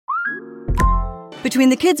Between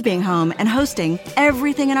the kids being home and hosting,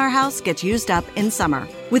 everything in our house gets used up in summer.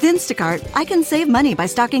 With Instacart, I can save money by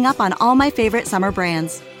stocking up on all my favorite summer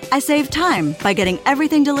brands. I save time by getting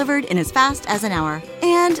everything delivered in as fast as an hour.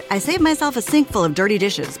 And I save myself a sink full of dirty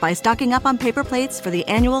dishes by stocking up on paper plates for the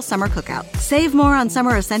annual summer cookout. Save more on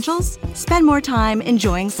summer essentials? Spend more time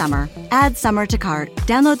enjoying summer. Add summer to cart.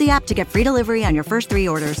 Download the app to get free delivery on your first 3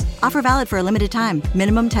 orders. Offer valid for a limited time.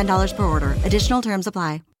 Minimum $10 per order. Additional terms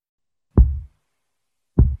apply.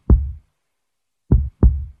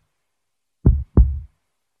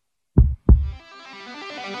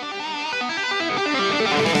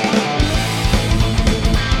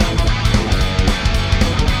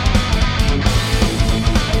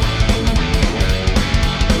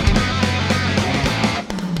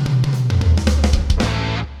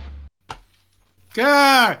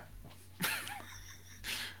 God.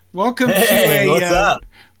 Welcome hey, to what's up?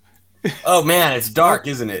 Oh man, it's dark,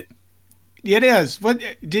 isn't it? It is. What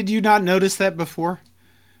did you not notice that before?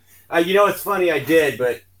 It's funny. I did,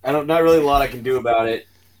 but not really a lot I can do about it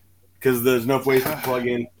because there's no place to plug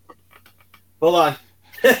in. Hold on.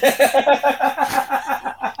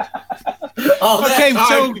 Okay,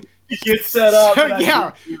 so get set up. So,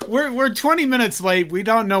 yeah, we're 20 minutes late. We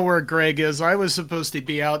don't know where Greg is. I was supposed to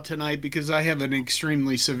be out tonight because I have an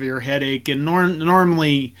extremely severe headache. And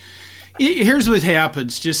normally, here's what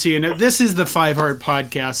happens. Just so you know, this is the Five Heart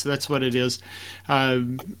Podcast. That's what it is.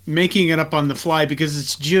 Making it up on the fly because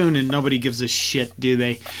it's June and nobody gives a shit, do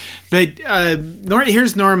they? But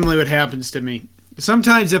here's normally what happens to me.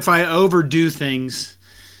 Sometimes if I overdo things,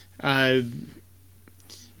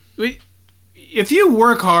 if you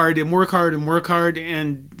work hard and work hard and work hard,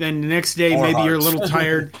 and then the next day maybe you're a little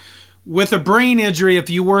tired, with a brain injury, if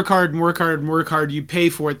you work hard and work hard and work hard, you pay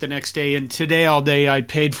for it the next day. And today all day I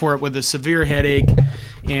paid for it with a severe headache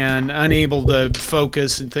and unable to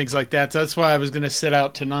focus and things like that. So that's why I was going to sit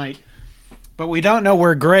out tonight. But we don't know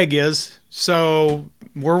where Greg is, so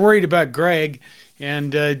we're worried about Greg.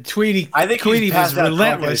 And Tweety was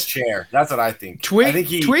relentless. His chair. That's what I think.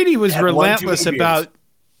 Tweety was relentless about.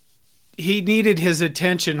 He needed his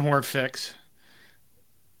attention whore fix.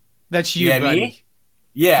 That's you, buddy. Me?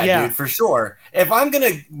 Yeah, dude, for sure. If I'm going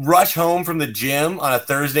to rush home from the gym on a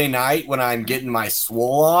Thursday night when I'm getting my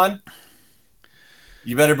swole on,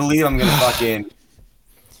 you better believe I'm going to fucking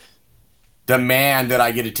demand that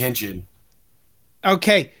I get attention.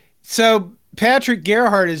 Okay, so Patrick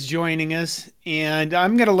Gerhardt is joining us, and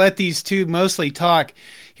I'm going to let these two mostly talk.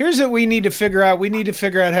 Here's what we need to figure out. We need to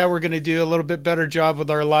figure out how we're going to do a little bit better job with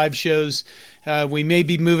our live shows. We may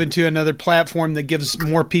be moving to another platform that gives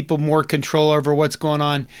more people more control over what's going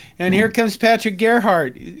on. And here comes Patrick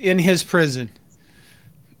Gerhardt in his prison.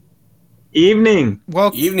 Evening.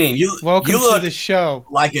 Evening. Welcome you look to the show.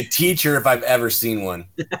 Like a teacher if I've ever seen one.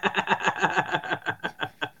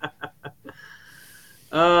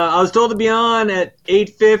 I was told to be on at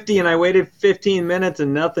 8:50, and I waited 15 minutes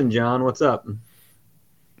and nothing, John. What's up?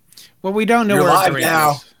 Well, we don't know You're where live Greg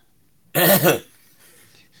now. is.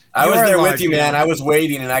 I was there with you, man. I was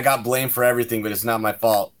waiting, and I got blamed for everything, but it's not my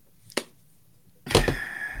fault.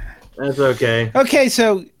 That's okay. Okay,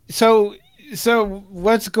 so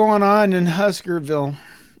what's going on in Huskerville?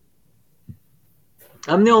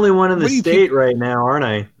 I'm the only one in the state right now, aren't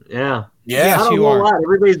I? Yeah. Yeah, not a whole lot.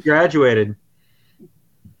 Everybody's graduated.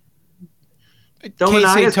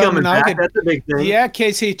 Tominaga's coming back. That's a big thing. Yeah,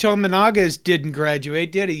 Casey Tominaga didn't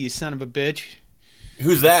graduate, did he, you son of a bitch?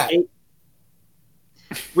 Who's that?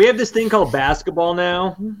 We have this thing called basketball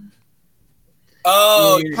now.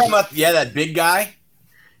 Oh, you're talking about that big guy?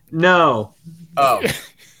 No. Oh.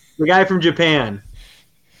 The guy from Japan.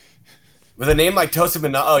 With a name like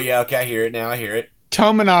Tominaga. Oh, yeah, okay, I hear it now. I hear it.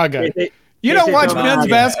 Tominaga. You don't watch men's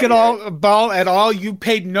basketball at all? You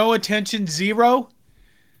paid no attention, zero?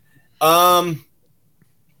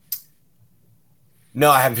 No,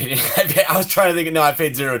 I haven't paid. I was trying to think. No, I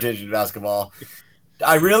paid zero attention to basketball.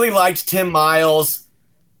 I really liked Tim Miles.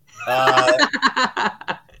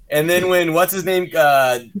 And then when, what's his name?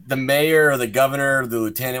 The mayor or the governor, the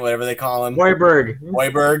lieutenant, whatever they call him.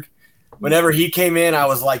 Hoiberg. Whenever he came in, I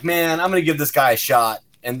was like, man, I'm going to give this guy a shot.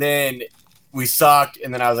 And then we sucked.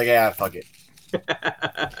 And then I was like, yeah, fuck it.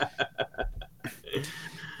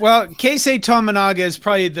 Well, Keisei Tominaga is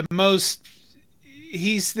probably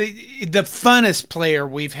he's the funnest player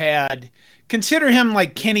we've had. Consider him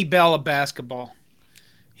like Kenny Bell of basketball.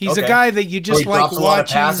 He's a guy that you just like watching. A lot of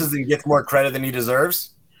passes and gets more credit than he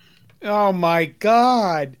deserves. Oh my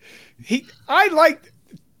God.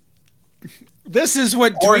 This is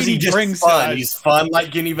what Tweety brings fun. He's fun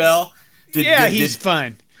like Kenny Bell. He's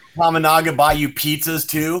fun. Tominaga buy you pizzas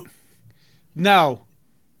too? No.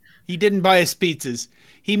 He didn't buy us pizzas.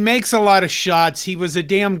 He makes a lot of shots. He was a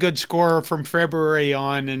damn good scorer from February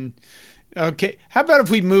on. And okay, how about if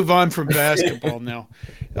we move on from basketball now?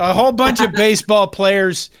 A whole bunch of baseball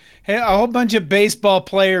players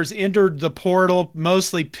entered the portal,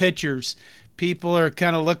 mostly pitchers. People are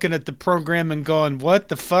kind of looking at the program and going, what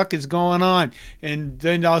the fuck is going on? And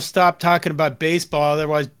then I'll stop talking about baseball.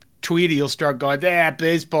 Otherwise, Tweety will start going,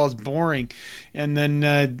 baseball's boring. And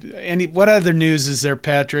then what other news is there,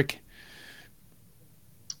 Patrick?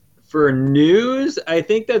 For news, I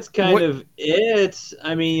think that's kind of it.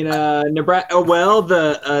 I mean,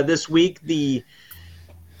 Nebraska. This week the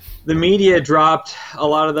media dropped a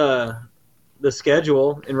lot of the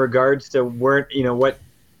schedule in regards to what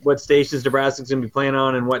stations Nebraska's going to be playing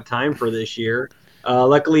on and what time for this year.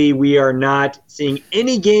 Luckily, we are not seeing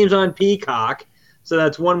any games on Peacock, so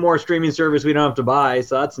that's one more streaming service we don't have to buy.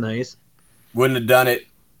 So that's nice. Wouldn't have done it.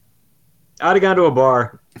 I'd have gone to a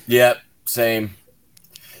bar. Yep, same.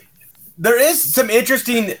 There is some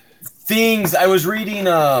interesting things. I was reading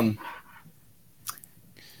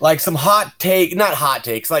like some not hot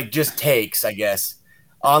takes, like just takes, I guess,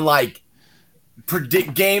 on like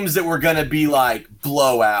predict games that were going to be like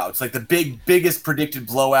blowouts, like the biggest predicted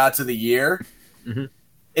blowouts of the year. Mm-hmm.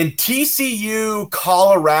 And TCU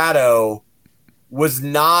Colorado was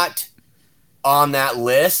not on that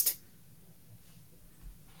list.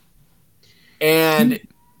 And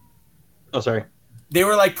sorry. They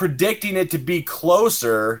were like predicting it to be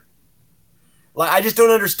closer. Like, I just don't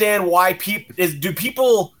understand why do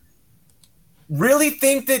people really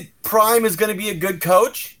think that Prime is going to be a good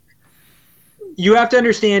coach? You have to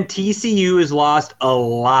understand TCU has lost a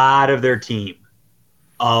lot of their team.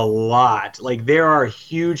 A lot. Like, there are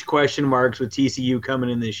huge question marks with TCU coming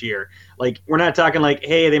in this year. Like, we're not talking like,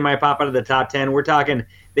 hey, they might pop out of the top 10. We're talking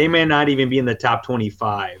they may not even be in the top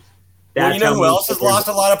 25. Well, you know who else has lost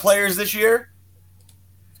a lot of players this year?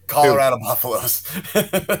 Colorado Buffaloes.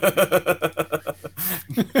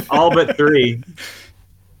 All but 3.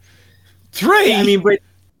 3. I mean, but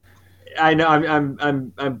I know I'm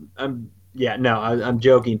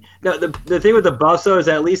joking. No, the thing with the Buffs is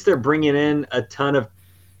at least they're bringing in a ton of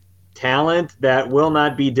talent that will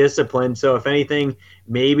not be disciplined. So if anything,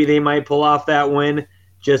 maybe they might pull off that win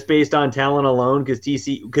just based on talent alone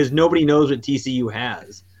because nobody knows what TCU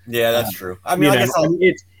has. Yeah, that's true. I mean, what's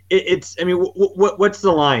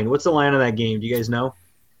the line? What's the line on that game? Do you guys know?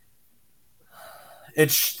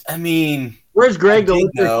 Where's Greg to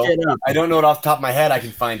look this shit up? I don't know it off the top of my head. I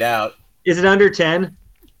can find out. Is it under 10?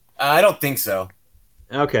 I don't think so.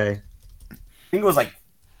 Okay. I think it was like,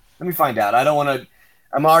 let me find out. I don't want to,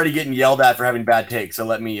 I'm already getting yelled at for having bad takes, so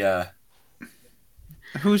let me.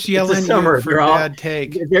 Who's yelling at you for bad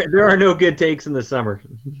take? There are no good takes in the summer.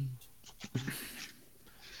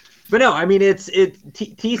 But no, I mean,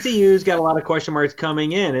 TCU's got a lot of question marks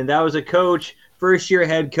coming in, and that was a first-year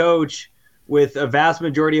head coach with a vast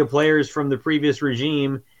majority of players from the previous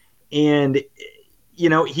regime, and he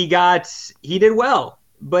did well,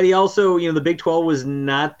 but he also, the Big 12 was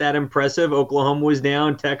not that impressive. Oklahoma was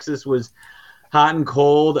down, Texas was hot and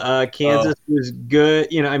cold, Kansas was good.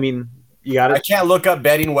 You got it. I can't look up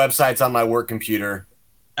betting websites on my work computer.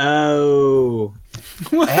 Oh.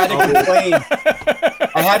 I had to complain.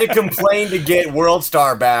 I had to complain to get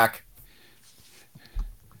WorldStar back.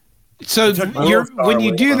 So when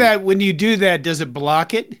you do that, does it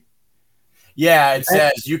block it? Yeah, it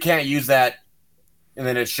says you can't use that, and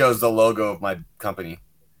then it shows the logo of my company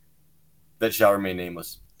that shall remain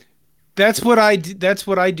nameless. That's what I do. That's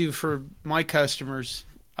what I do for my customers.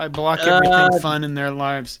 I block everything fun in their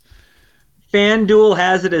lives. FanDuel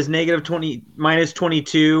has it as minus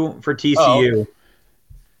 22 for TCU.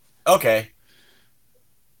 Oh. Okay.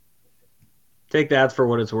 Take that for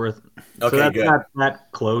what it's worth. Okay, so that's good.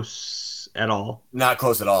 not close at all. Not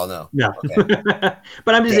close at all, no. No. Okay.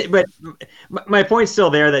 But I'm just but my point's still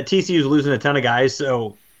there that TCU is losing a ton of guys,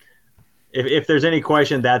 so if there's any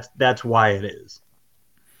question, that's why it is.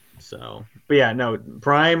 So, but yeah, no,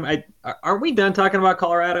 Prime, aren't we done talking about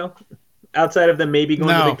Colorado? Outside of them maybe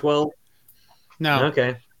going to Big 12? No.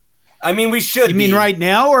 Okay. I mean, we should. You mean right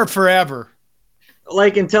now or forever?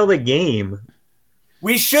 Like until the game.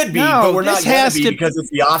 We should be, but we're not going to be because it's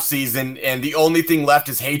the off season, and the only thing left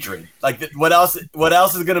is hatred. Like, what else? What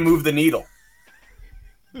else is going to move the needle?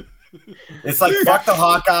 It's like fuck the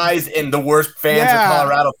Hawkeyes and the worst fans of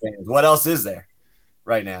Colorado fans. What else is there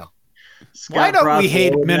right now? Why don't we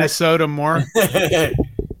hate Minnesota more?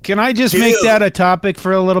 Can I just make that a topic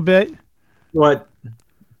for a little bit? What?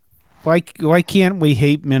 Why can't we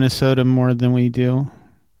hate Minnesota more than we do?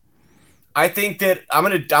 I think that I'm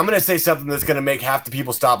gonna say something that's gonna make half the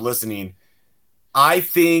people stop listening. I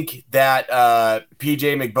think that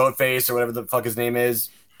PJ McBoatface or whatever the fuck his name is,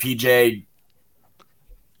 PJ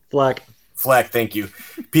Fleck, thank you.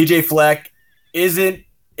 PJ Fleck isn't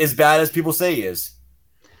as bad as people say he is.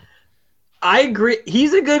 I agree.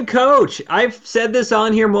 He's a good coach. I've said this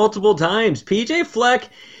on here multiple times. PJ Fleck,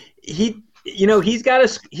 he's got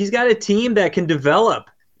a team that can develop.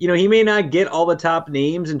 He may not get all the top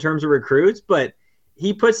names in terms of recruits, but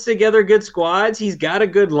he puts together good squads. He's got a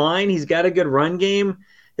good line. He's got a good run game.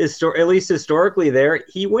 At least historically there,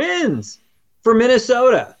 he wins for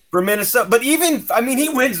Minnesota. But he wins.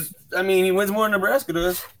 He wins more than Nebraska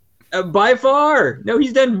does. By far. No,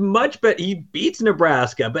 he's done much better. He beats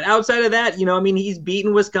Nebraska. But outside of that, he's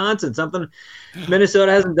beaten Wisconsin, something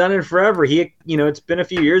Minnesota hasn't done in forever. It's been a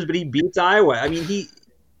few years, but he beats Iowa.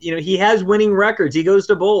 He has winning records. He goes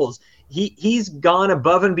to bowls. He's gone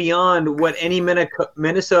above and beyond what any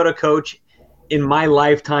Minnesota coach in my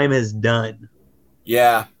lifetime has done.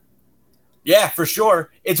 Yeah. Yeah, for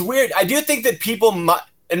sure. It's weird. I do think that people might,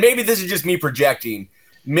 and maybe this is just me projecting,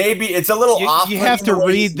 maybe it's a little off. You have to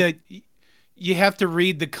read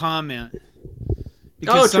the comment.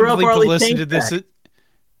 Because some people listen to this.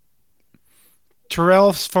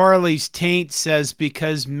 Terrell Farley's taint says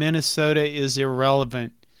because Minnesota is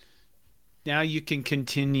irrelevant. Now you can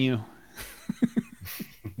continue.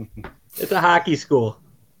 It's a hockey school.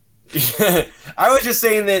 I was just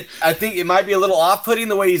saying that I think it might be a little off-putting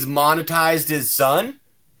the way he's monetized his son,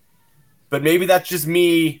 but maybe that's just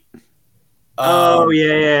me.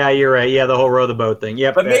 Yeah, you're right. Yeah, the whole row the boat thing.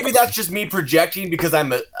 Yeah, but maybe that's just me projecting because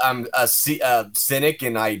I'm a cynic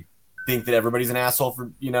and I think that everybody's an asshole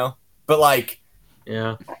for But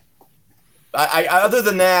yeah. I other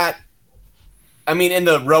than that, in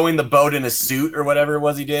the rowing the boat in a suit or whatever it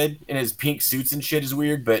was he did in his pink suits and shit is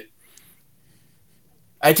weird, but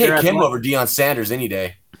I take him over Deion Sanders any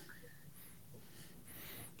day.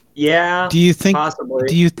 Yeah. Do you think possibly?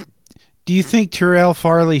 Do you think Terrell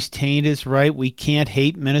Farley's taint is right? We can't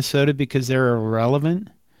hate Minnesota because they're irrelevant?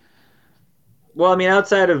 Well,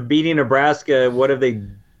 outside of beating Nebraska, what have they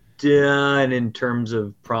done in terms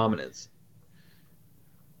of prominence?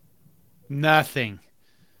 Nothing.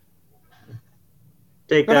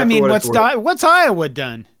 Take that. What's Iowa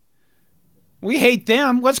done? We hate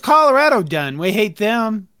them. What's Colorado done? We hate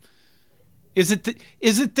them. Is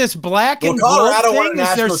it this black and gold thing?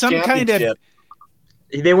 Is there some kind of?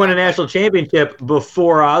 They won a national championship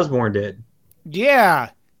before Osborne did. Yeah,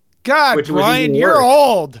 God, Ryan, you're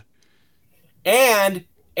old. And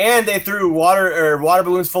they threw water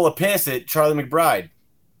balloons full of piss at Charlie McBride.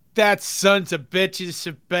 That sons of bitches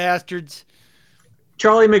of bastards.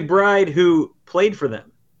 Charlie McBride, who played for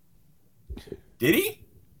them. Did he?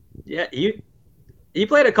 Yeah, he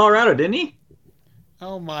played at Colorado, didn't he?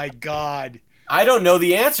 Oh my God! I don't know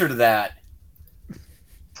the answer to that.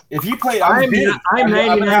 If he played, I'm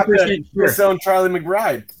 99% sure. Disown Charlie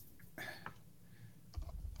McBride.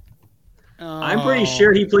 I'm pretty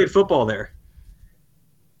sure he played football there.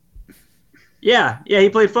 Yeah, he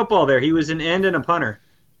played football there. He was an end and a punter.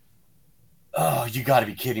 Oh, you got to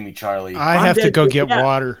be kidding me, Charlie! I have to go get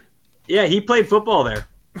water. Yeah, he played football there.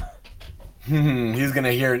 He's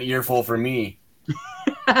gonna hear an earful from me.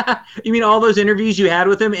 You mean all those interviews you had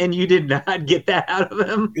with him and you did not get that out of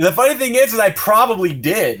him? The funny thing is I probably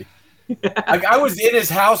did. I was in his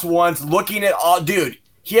house once looking at all. Dude,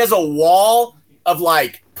 he has a wall of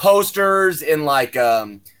posters and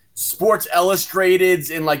Sports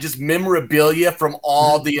Illustrateds and just memorabilia from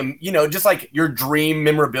all the just your dream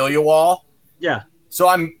memorabilia wall. Yeah. So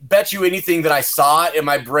I bet you anything that I saw it and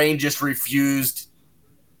my brain just refused.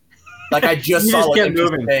 I just saw kept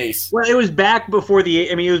moving. Face. Well, it was back before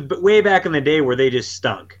it was way back in the day where they just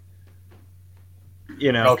stunk.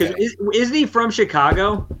 Okay. Isn't he from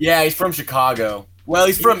Chicago? Yeah, he's from Chicago. Well,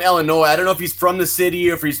 he's from Illinois. I don't know if he's from the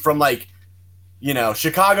city or if he's from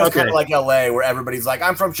Chicago's kind of like LA, where everybody's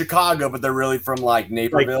I'm from Chicago, but they're really from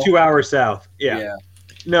Naperville, 2 hours south. Yeah.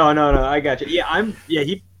 No, I got you.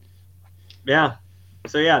 Yeah.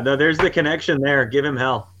 So there's the connection there. Give him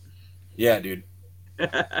hell. Yeah, dude.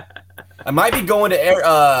 I might be going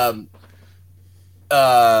to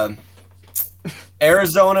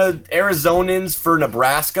Arizonans for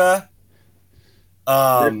Nebraska.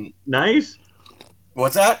 Nice.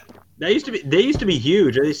 What's that? They used to be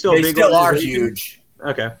huge. Are they still? They still are huge.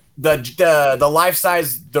 Okay. The life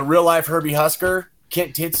size, the real life Herbie Husker,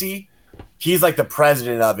 Kent Titsey, he's the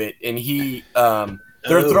president of it, and he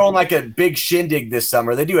they're throwing a big shindig this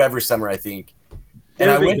summer. They do every summer, I think. And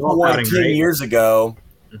I went to one 10 years ago,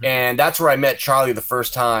 and that's where I met Charlie the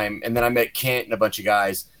first time, and then I met Kent and a bunch of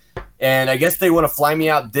guys. And I guess they want to fly me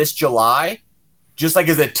out this July, just like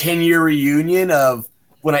as a 10-year reunion of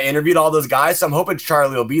when I interviewed all those guys. So I'm hoping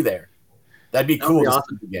Charlie will be there. That'd be cool.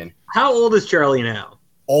 Awesome. Again. How old is Charlie now?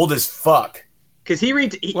 Old as fuck. Because he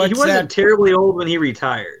wasn't terribly old when he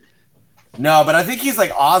retired. No, but I think he's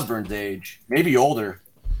like Osborne's age, maybe older.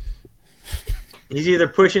 He's either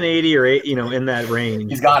pushing 80 or 8, in that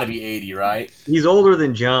range. He's got to be 80, right? He's older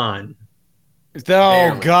than John. Oh,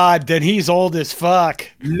 barely. God, then he's old as fuck.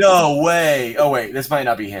 No way. Oh, wait, this might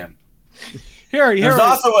not be him. Here,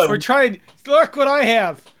 we're trying. Look what I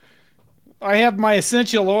have. I have my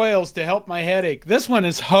essential oils to help my headache. This one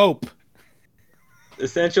is Hope.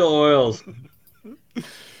 Essential oils.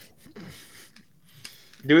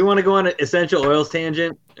 Do we want to go on an essential oils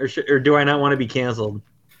tangent, or do I not want to be canceled?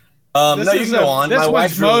 No, you can go on. This my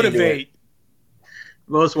one's Motivate.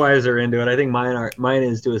 Most wives are into it. I think mine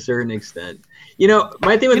is to a certain extent.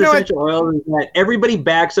 My thing with essential oils is that everybody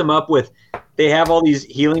backs them up with they have all these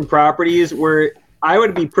healing properties, where I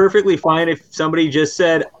would be perfectly fine if somebody just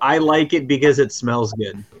said, I like it because it smells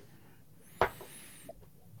good.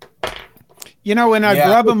 When I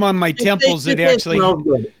rub them on my temples, it actually smells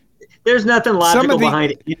good. There's nothing logical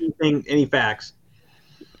behind any facts.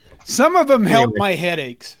 Some of them help my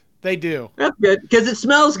headaches. They do. That's good because it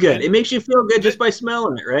smells good. It makes you feel good just by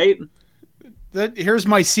smelling it, right? Here's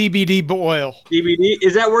my CBD oil. CBD,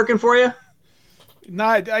 is that working for you?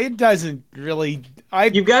 No, it doesn't really. I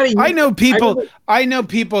know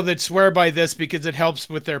people that swear by this because it helps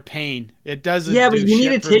with their pain. It doesn't. Yeah, but you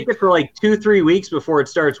need to take it for like 2-3 weeks before it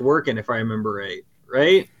starts working, if I remember right.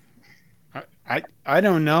 Right? I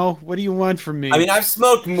don't know. What do you want from me? I mean, I've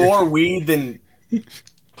smoked more weed than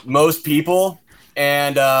most people,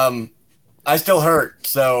 and I still hurt.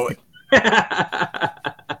 So I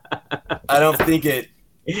don't think it.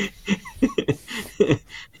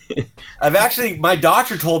 My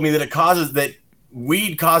doctor told me that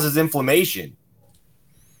weed causes inflammation.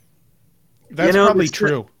 That's probably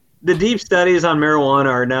true. The deep studies on marijuana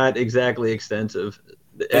are not exactly extensive.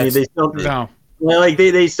 I mean, they still they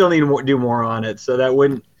still need to do more on it, so that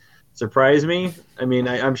wouldn't surprise me. I mean,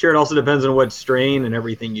 I'm sure it also depends on what strain and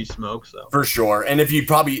everything you smoke. So for sure, and it's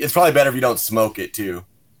probably better if you don't smoke it too.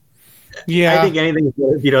 Yeah, I think anything's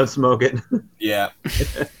good if you don't smoke it. Yeah.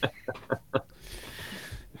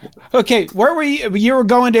 Okay, where were you? You were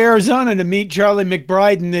going to Arizona to meet Charlie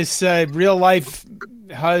McBride and this real life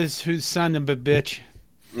who's son of a bitch.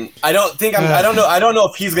 I don't think I don't know. I don't know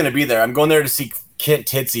if he's going to be there. I'm going there to see Kent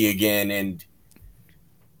Titsy again, and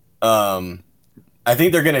I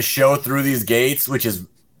think they're going to show through these gates, which is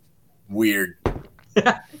weird.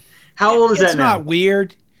 How old is that now? It's not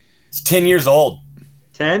weird. It's 10 years old.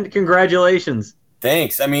 10? Congratulations.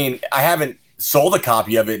 Thanks. I mean, I haven't sold a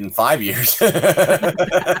copy of it in 5 years.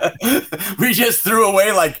 We just threw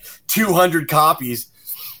away like 200 copies.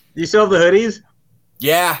 You still have the hoodies?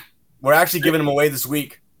 Yeah, we're actually giving them away this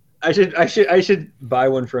week. I should buy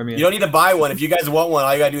one from you. You don't need to buy one. If you guys want one,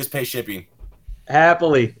 all you gotta do is pay shipping.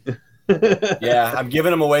 Happily. Yeah, I'm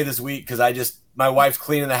giving them away this week because my wife's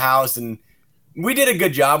cleaning the house and we did a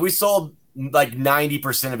good job. We sold like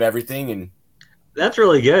 90% of everything, and that's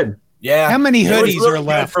really good. Yeah. How many hoodies are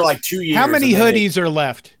left? For like 2 years. How many hoodies are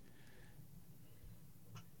left?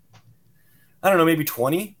 I don't know, maybe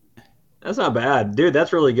 20. That's not bad, dude.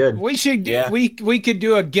 That's really good. We should. Yeah. We could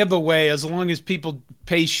do a giveaway as long as people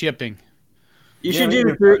pay shipping. You should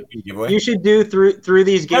do through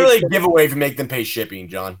these gates. Not really a giveaway if you make them pay shipping,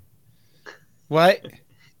 John. What?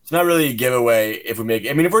 It's not really a giveaway if we make.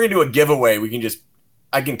 I mean, if we're gonna do a giveaway,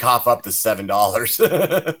 I can cough up the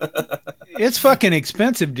 $7. It's fucking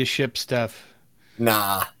expensive to ship stuff.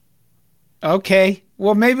 Nah. Okay.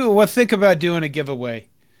 Well, maybe we'll think about doing a giveaway.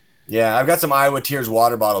 Yeah, I've got some Iowa Tears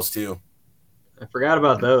water bottles too. I forgot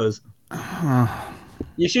about those.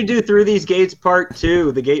 You should do Through These Gates Part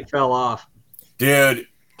 2. The gate fell off. Dude,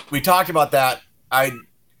 we talked about that. And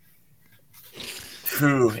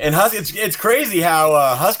it's crazy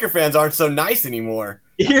how Husker fans aren't so nice anymore.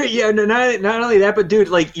 Yeah, not only that, but dude,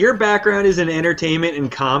 like your background is in entertainment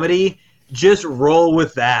and comedy. Just roll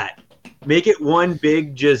with that. Make it one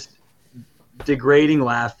big, just degrading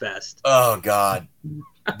laugh fest. Oh God,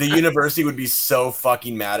 the university would be so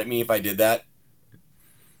fucking mad at me if I did that.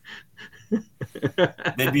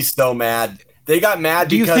 They'd be so mad. They got mad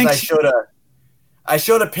because I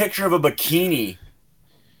showed a picture of a bikini.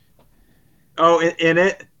 Oh, in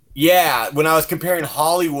it? Yeah, when I was comparing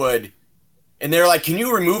Hollywood, and they're like, "Can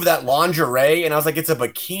you remove that lingerie?" And I was like, "It's a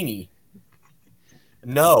bikini."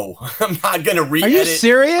 No, I'm not gonna re-edit. Are you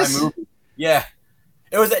serious? My movie. Yeah,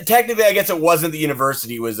 it was technically. I guess it wasn't the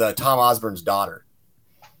university. It was Tom Osborne's daughter.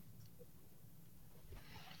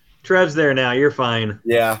 Trev's there now. You're fine.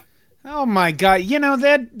 Yeah. Oh my God!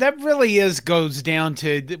 That really goes down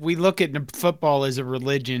to we look at football as a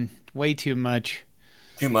religion way too much.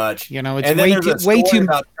 Too much. It's and then way there's too a story way too.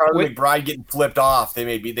 about Charlie McBride getting flipped off.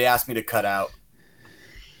 They asked me to cut out.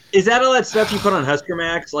 Is that all that stuff you put on Husker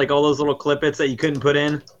Max, like all those little clippets that you couldn't put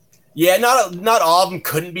in? Yeah, not all of them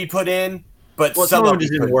couldn't be put in, but some of them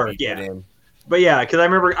just didn't work. Yeah. But yeah, because I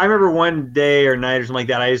remember one day or night or something like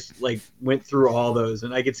that, I just like went through all those,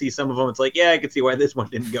 and I could see some of them. It's like, yeah, I could see why this one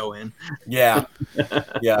didn't go in. Yeah,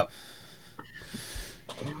 yeah.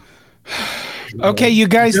 Okay, you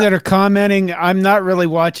guys that are commenting, I'm not really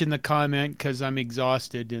watching the comment because I'm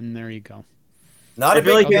exhausted, and there you go. I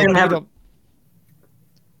feel like John's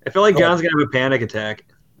gonna have a panic attack.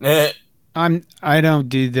 I don't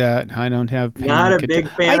do that. I don't have. Not a big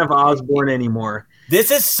fan of Osborne anymore. This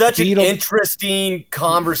is such an interesting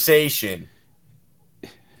conversation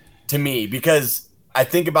to me because I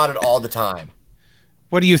think about it all the time.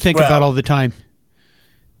 What do you think about all the time?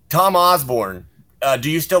 Tom Osborne, do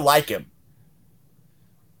you still like him?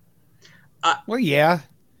 Well, yeah.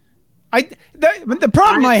 The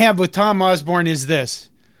problem I have with Tom Osborne is this.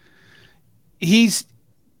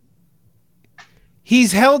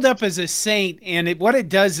 He's held up as a saint, and what it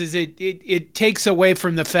does is it takes away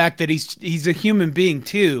from the fact that he's a human being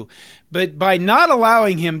too. But by not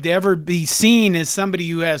allowing him to ever be seen as somebody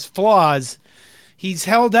who has flaws, he's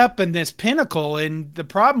held up in this pinnacle. And the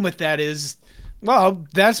problem with that is, well,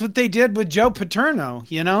 that's what they did with Joe Paterno,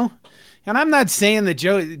 And I'm not saying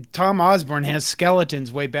that Tom Osborne has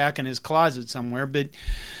skeletons way back in his closet somewhere, but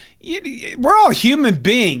we're all human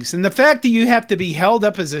beings, and the fact that you have to be held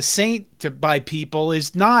up as a saint by people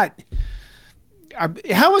is not.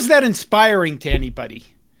 How is that inspiring to anybody?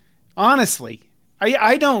 Honestly,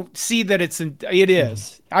 I don't see that it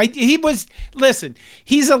is. Listen.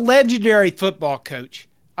 He's a legendary football coach.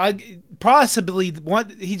 He's possibly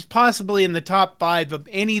in the top 5 of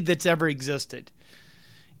any that's ever existed,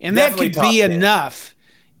 and definitely that could be 10. Enough.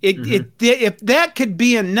 If that could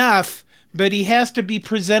be enough. But he has to be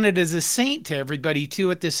presented as a saint to everybody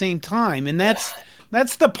too at the same time, and that's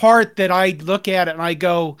the part that I look at it and I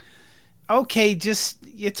go, okay, it's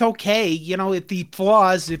okay, if he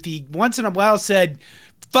flaws, if he once in a while said,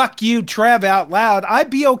 "Fuck you, Trev" out loud, I'd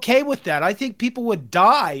be okay with that. I think people would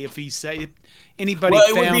die if anybody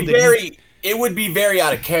found that. It would be very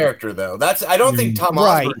out of character, though. I don't think Tom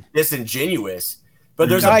Osborne is disingenuous, but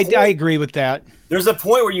I agree with that. There's a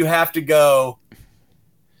point where you have to go,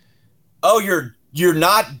 oh, you're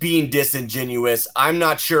not being disingenuous. I'm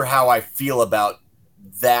not sure how I feel about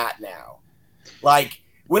that now. Like,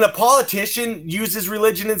 when a politician uses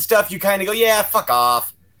religion and stuff, you kind of go, yeah, fuck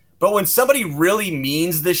off. But when somebody really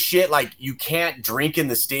means this shit, like, you can't drink in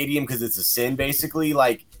the stadium because it's a sin, basically,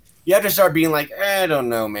 like, you have to start being like, I don't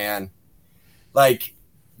know, man. Like,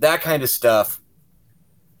 that kind of stuff.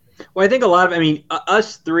 Well, I think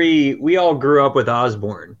us three, we all grew up with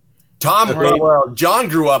Osborne. John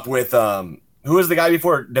grew up with who was the guy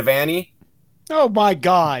before Devaney? Oh my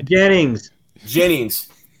God, Jennings.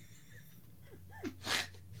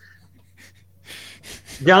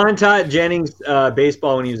 John taught Jennings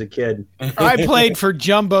baseball when he was a kid. I played for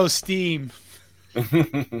Jumbo Steam. But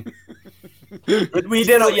we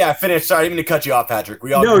did. Yeah, finish. Sorry, I didn't mean to cut you off, Patrick.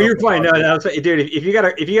 You're fine. No, dude. If you got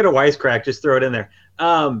a wisecrack, just throw it in there.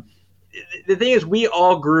 The thing is, we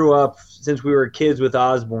all grew up since we were kids with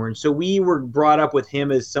Osborne, so we were brought up with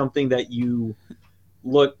him as something that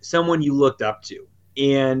someone you looked up to.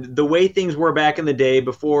 And the way things were back in the day,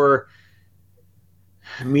 before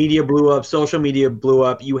media blew up, social media blew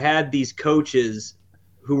up, you had these coaches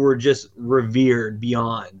who were just revered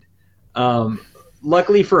beyond.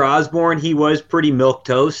 Luckily for Osborne, he was pretty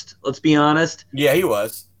milquetoast. Let's be honest. Yeah, he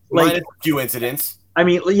was. Minus a few incidents. I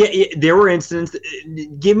mean, yeah, there were incidents.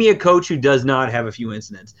 Give me a coach who does not have a few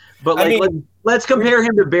incidents. But let's compare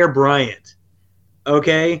him to Bear Bryant,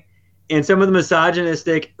 okay? And some of the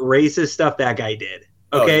misogynistic, racist stuff that guy did,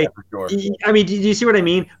 okay? Oh, yeah, for sure. I mean, do you see what I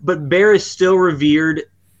mean? But Bear is still revered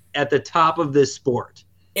at the top of this sport.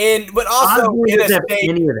 But also, any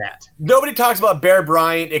of that. Nobody talks about Bear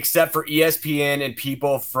Bryant except for ESPN and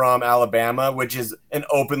people from Alabama, which is an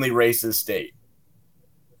openly racist state.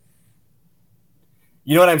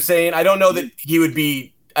 You know what I'm saying? I don't know that he would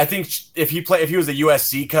be. I think if he was a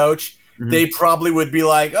USC coach, they probably would be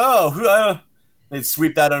like, they'd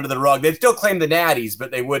sweep that under the rug. They'd still claim the natties, but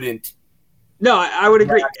they wouldn't. No, I would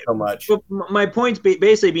agree so much. But my point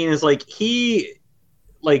basically being is like he,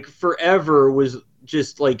 like forever was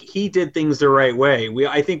just like he did things the right way.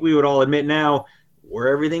 I think we would all admit now where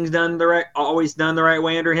everything's always done the right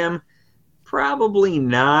way under him. Probably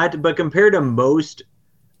not, but compared to most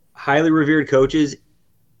highly revered coaches,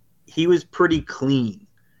 he was pretty clean.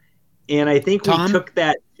 And I think Tom? we took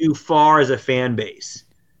that too far as a fan base.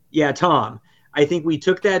 Yeah, Tom. I think we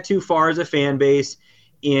took that too far as a fan base.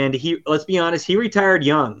 And let's be honest, he retired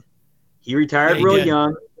young. He retired real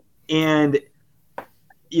young. And,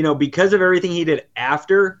 because of everything he did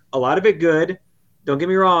after, a lot of it good, don't get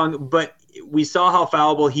me wrong, but we saw how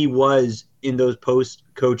fallible he was in those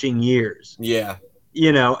post-coaching years. Yeah.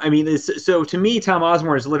 So to me, Tom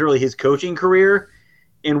Osborne is literally his coaching career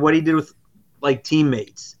and what he did with,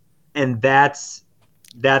 teammates. And that's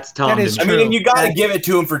Tom. That is true. And you got to give it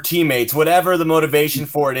to him for teammates, whatever the motivation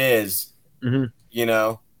for it is. Mm-hmm.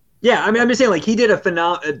 Yeah, I'm just saying, he did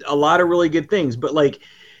a lot of really good things, but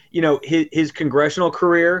his congressional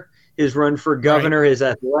career, his run for governor,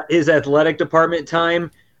 right. his athletic department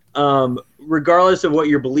time, regardless of what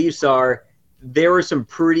your beliefs are, there were some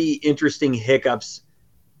pretty interesting hiccups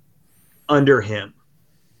under him.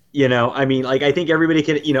 I think everybody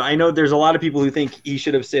can, I know there's a lot of people who think he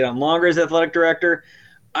should have stayed on longer as athletic director.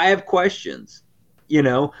 I have questions, he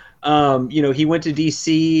went to DC,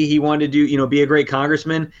 he wanted to do, be a great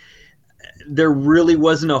congressman. There really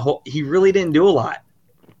wasn't he really didn't do a lot,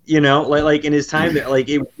 in his time there,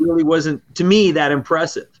 it really wasn't to me that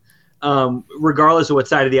impressive, regardless of what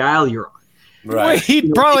side of the aisle you're on. Right. Well,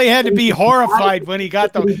 he probably had to be horrified when he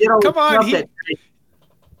got the, come on.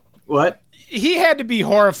 What? He had to be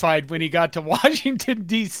horrified when he got to Washington,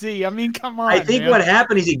 D.C. I mean, come on. I think what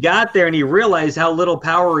happened is he got there and he realized how little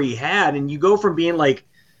power he had. And you go from being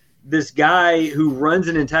this guy who runs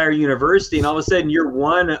an entire university, and all of a sudden you're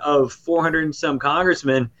one of 400 and some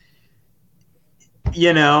congressmen, and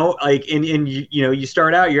you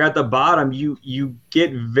start out, you're at the bottom, you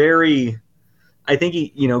get very, I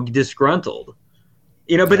think, disgruntled.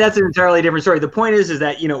 But that's an entirely different story. The point is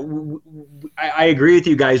that, I agree with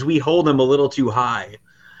you guys. We hold him a little too high.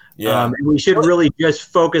 Yeah. And we should really just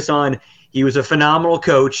focus on, he was a phenomenal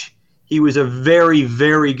coach. He was he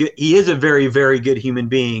is a very, very good human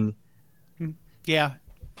being. Yeah.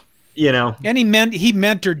 And he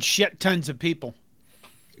mentored shit tons of people.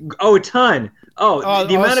 Oh, a ton.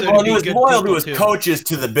 The amount of he was loyal to his coaches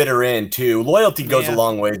to the bitter end too. Loyalty goes a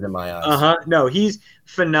long ways in my eyes. No, he's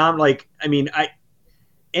phenomenal.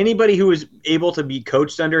 Anybody who was able to be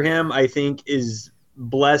coached under him, I think, is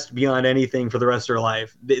blessed beyond anything for the rest of their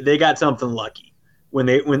life. They got something lucky when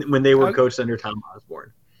they were coached under Tom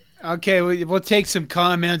Osborne. Okay, we'll take some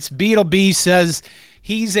comments. Beetle B says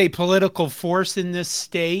he's a political force in this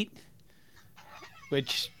state,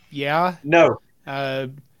 which, yeah. No.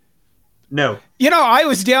 No. I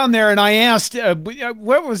was down there and I asked,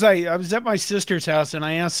 what was I was at my sister's house and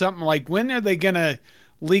I asked something like, when are they going to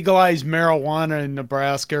legalize marijuana in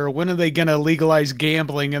Nebraska, or when are they going to legalize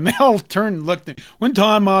gambling? And they all turned and looked at when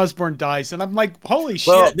Tom Osborne dies. And I'm like, holy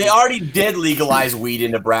shit. Well, they already did legalize weed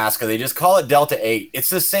in Nebraska. They just call it Delta 8.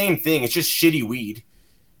 It's the same thing. It's just shitty weed.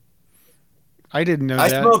 I didn't know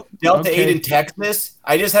that. I smoked Delta 8 in Texas.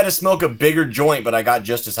 I just had to smoke a bigger joint, but I got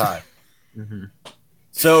just as high. Mm-hmm.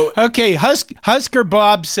 So okay, Husker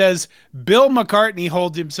Bob says Bill McCartney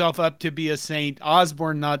holds himself up to be a saint.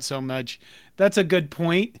 Osborne not so much. That's a good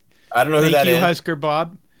point. I don't know who that is. Thank you, Husker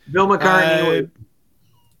Bob. Bill McCartney,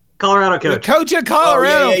 Colorado coach. The coach of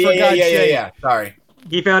Colorado, for God's sake. Yeah. Sorry.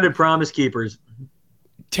 He founded Promise Keepers.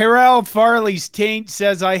 Terrell Farley's taint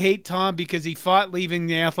says, I hate Tom because he fought leaving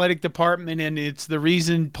the athletic department, and it's the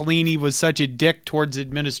reason Pelini was such a dick towards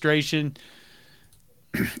administration.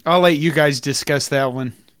 I'll let you guys discuss that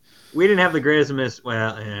one. We didn't have the greatest miss.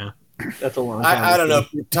 Well, yeah. That's a long time. I don't know.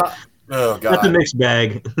 Oh, God. That's a mixed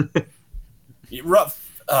bag.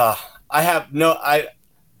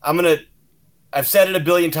 I've said it a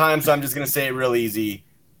billion times, so I'm just going to say it real easy.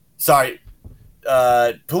 Sorry.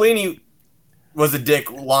 Pelini was a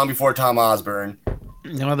dick long before Tom Osborne.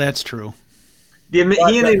 No, that's true. He and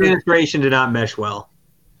the administration did not mesh well.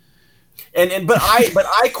 But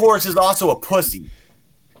Eichhorst is also a pussy.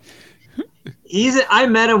 I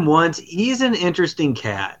met him once. He's an interesting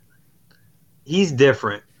cat. He's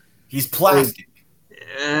different. He's plastic.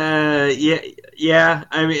 Yeah.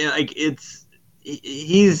 I mean,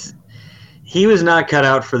 he was not cut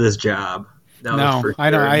out for this job. No, sure. I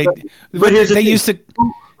don't. But here's they used to.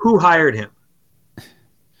 Who hired him?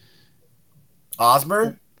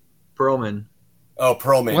 Osborne? Perlman. Oh,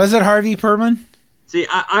 Perlman. Was it Harvey Perlman? See,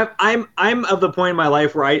 I'm of the point in my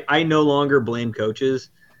life where I no longer blame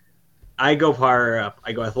coaches. I go higher up.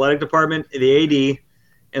 I go athletic department, the AD,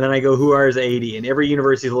 and then I go who hires AD. And every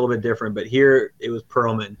university is a little bit different, but here it was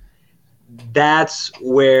Perlman. That's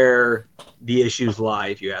where the issues lie,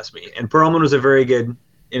 if you ask me. And Perlman was a very good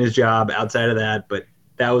in his job outside of that, but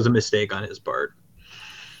that was a mistake on his part.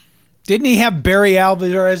 Didn't he have Barry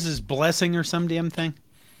Alvarez's blessing or some damn thing?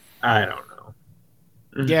 I don't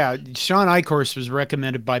know. Yeah, Sean Eichhorst was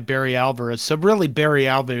recommended by Barry Alvarez. So really, Barry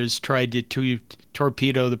Alvarez tried to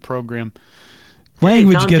torpedo the program.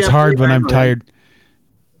 Language gets hard when I'm tired.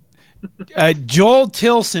 Joel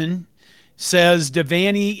Tilson says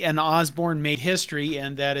Devaney and Osborne made history,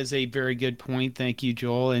 and that is a very good point. Thank you,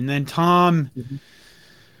 Joel. And then Tom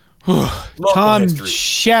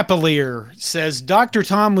Chapelier says Dr.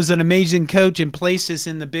 Tom was an amazing coach and placed us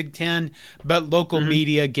in the Big Ten, but local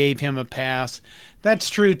media gave him a pass. That's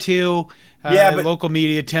true too. But local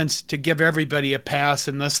media tends to give everybody a pass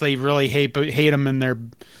unless they really hate them in their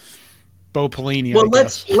Bo Pelini. Well,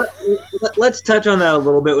 let's touch on that a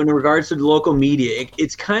little bit in regards to the local media.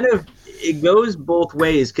 It goes both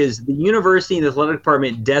ways because the university and the athletic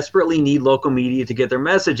department desperately need local media to get their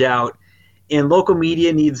message out, and local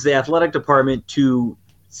media needs the athletic department to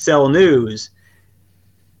sell news.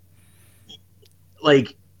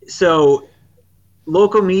 So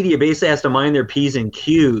local media basically has to mind their P's and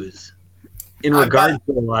Q's in regards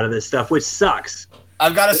to a lot of this stuff, which sucks.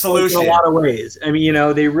 I've got a solution. In a lot of ways. I mean,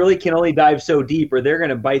 they really can only dive so deep or they're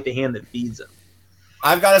going to bite the hand that feeds them.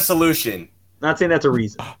 I've got a solution. Not saying that's a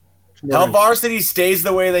reason. Hell Varsity stays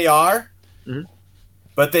the way they are,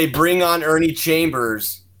 but they bring on Ernie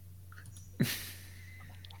Chambers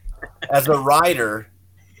as a writer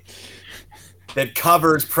that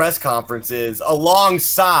covers press conferences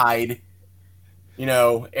alongside,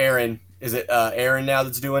 Aaron. Is it Aaron now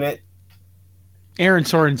that's doing it? Aaron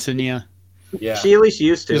Sorensen, yeah. Yeah. She at least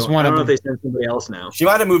used to. I don't know if they sent somebody else now. She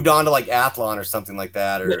might have moved on to Athlon or something like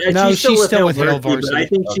that. Or no, she's still with Hale Varsity. I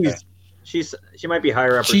think she might be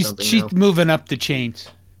higher up or something. She's moving up the chains.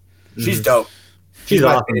 She's dope. She's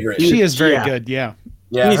my awesome. favorite. She is very good, yeah.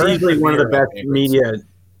 She's easily one of the best media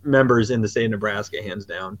members in the state of Nebraska, hands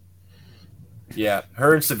down. Yeah,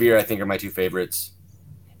 her and Severe, I think, are my two favorites.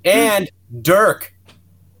 And Dirk.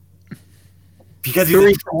 Because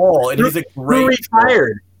he's a troll, and he's a great Who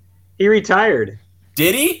retired? He retired.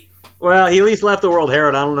 Did he? Well, he at least left the World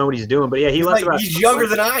Herald. I don't know what he's doing, but yeah, he left. He's younger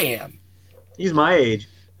than I am. He's my age.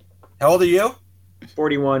 How old are you?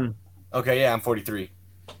 41. Okay, yeah, I'm 43.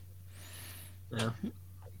 Yeah.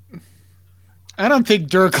 I don't think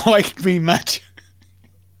Dirk liked me much.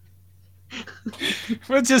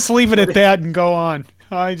 Let's just leave it at that and go on.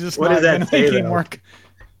 I just what does that say? Work.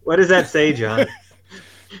 What does that say, John?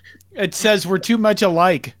 It says we're too much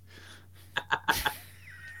alike.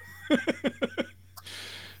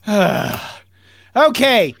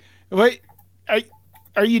 Okay. Wait,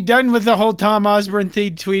 are you done with the whole Tom Osborne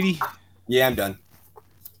thing, Tweety? Yeah, I'm done.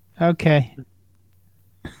 Okay.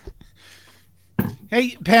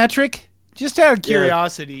 Hey, Patrick, just out of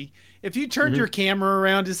curiosity, if you turned your camera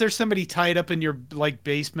around, is there somebody tied up in your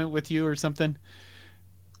basement with you or something?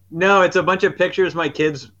 No, it's a bunch of pictures my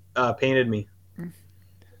kids painted me.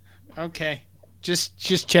 Okay. Just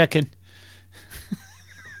checking.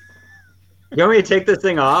 You want me to take this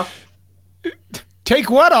thing off? Take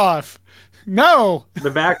what off? No.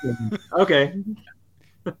 The back one. Okay.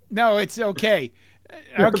 No, it's okay.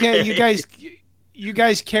 Okay, you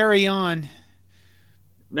guys carry on.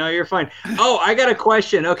 No, you're fine. Oh, I got a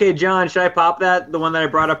question. Okay, John, should I pop that? The one that I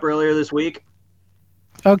brought up earlier this week?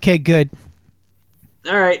 Okay, good.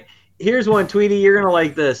 All right. Here's one, Tweety. You're going to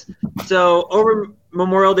like this. So over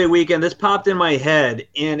Memorial Day weekend, this popped in my head,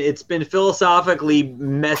 and it's been philosophically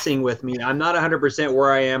messing with me. I'm not 100%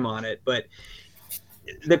 where I am on it, but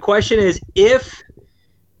the question is, if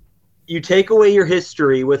you take away your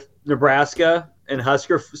history with Nebraska and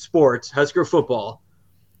Husker sports, Husker football,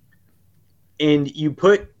 and you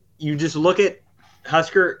just look at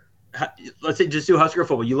Husker, let's say just do Husker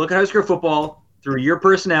football. You look at Husker football through your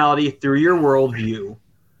personality, through your worldview,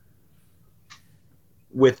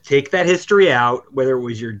 take that history out, whether it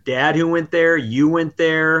was your dad who went there, you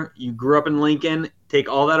grew up in Lincoln, take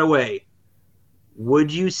all that away. Do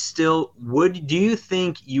you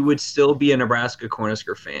think you would still be a Nebraska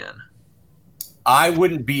Cornhusker fan? I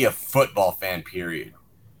wouldn't be a football fan, period.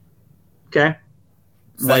 Okay.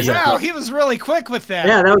 Wow, he was really quick with that.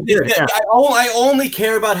 Yeah, that was good. Yeah. I only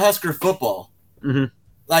care about Husker football. Mm-hmm.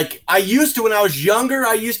 I used to when I was younger.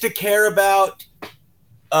 I used to care about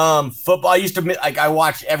football. I used to I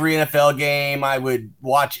watched every NFL game. I would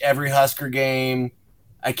watch every Husker game.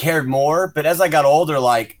 I cared more, but as I got older,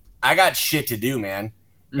 I got shit to do, man.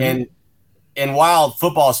 Mm-hmm. And while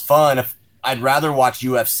football's fun, I'd rather watch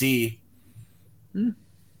UFC. Mm-hmm.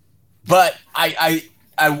 But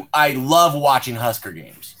I love watching Husker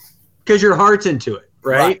games because your heart's into it,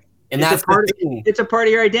 right? And that's the thing. It's a part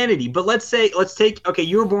of your identity. But let's take, okay,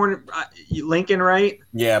 you were born Lincoln, right?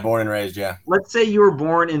 Yeah, born and raised, yeah. Let's say you were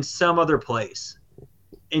born in some other place.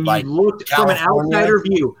 And you Like looked California?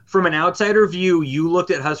 from an outsider view, you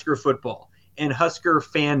looked at Husker football and Husker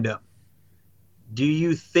fandom. Do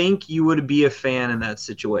you think you would be a fan in that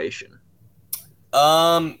situation?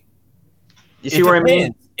 You see what I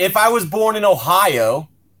mean? If I was born in Ohio,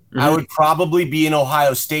 I would probably be an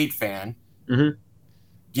Ohio State fan. Mm-hmm.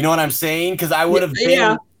 Do you know what I'm saying? Because I would have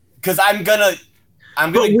been. Because I'm gonna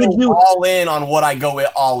go all in on what I go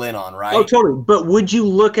all in on, right? Oh, totally. But would you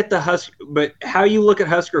look at the Husker? But how you look at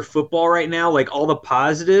Husker football right now, like all the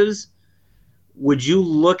positives, would you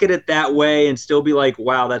look at it that way and still be like,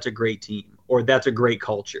 "Wow, that's a great team," or "That's a great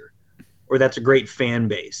culture," or "That's a great fan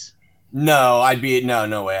base"? No,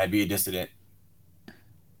 no way. I'd be a dissident.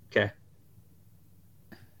 Okay.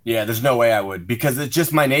 Yeah, there's no way I would, because it's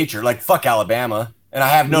just my nature. Like, fuck Alabama. And I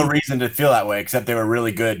have no reason to feel that way, except they were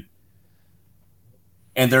really good.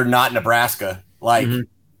 And they're not Nebraska. Like,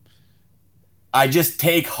 I just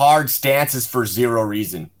take hard stances for zero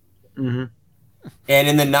reason. Mm-hmm. And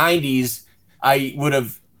in the 90s, I would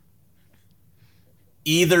have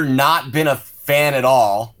either not been a fan at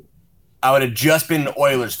all. I would have just been an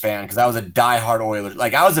Oilers fan, because I was a diehard Oilers.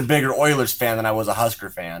 Like, I was a bigger Oilers fan than I was a Husker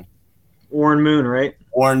fan. Warren Moon, right?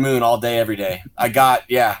 Warren Moon all day, every day. I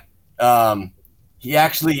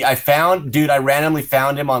randomly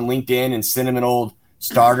found him on LinkedIn and sent him an old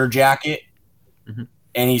starter jacket,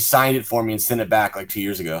 and he signed it for me and sent it back like 2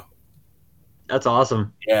 years ago. That's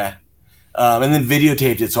awesome. Yeah. And then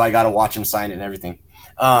videotaped it, so I got to watch him sign it and everything.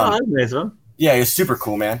 That's nice of him. Yeah, it's super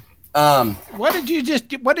cool, man. What did you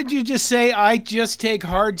just say? I just take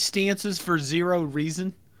hard stances for zero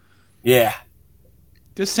reason? Yeah.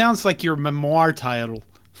 This sounds like your memoir title.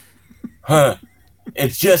 Huh.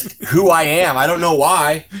 It's just who I am. I don't know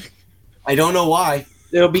why.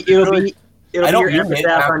 It'll be your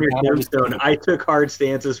epitaph on your tombstone. I took hard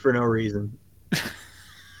stances for no reason.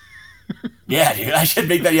 Yeah, dude. I should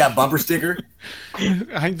make that bumper sticker.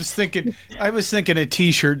 I was thinking a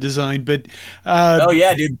T-shirt design, but oh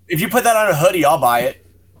yeah, dude. If you put that on a hoodie, I'll buy it.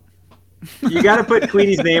 You got to put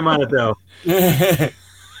Tweety's name on it, though.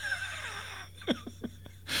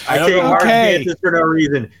 I take hard stances for no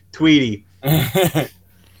reason. Tweety.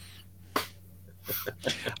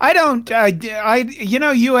 I don't.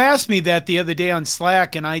 You asked me that the other day on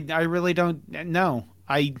Slack, and I really don't know.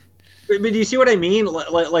 But do you see what I mean?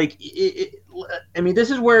 I mean,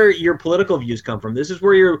 this is where your political views come from. This is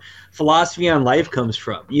where your philosophy on life comes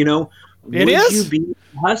from. You know, would you be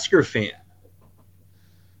a Husker fan?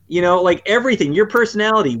 You know, like everything, your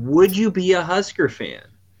personality. Would you be a Husker fan?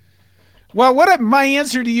 Well, my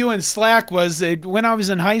answer to you in Slack was that when I was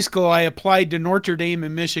in high school, I applied to Notre Dame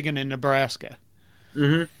in Michigan and Nebraska.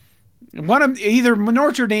 Mm-hmm. Either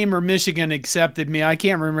Notre Dame or Michigan accepted me. I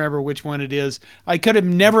can't remember which one it is. I could have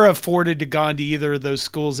never afforded to go to either of those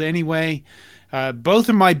schools anyway. Both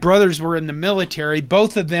of my brothers were in the military.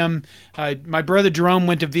 Both of them, my brother Jerome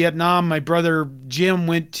went to Vietnam. My brother Jim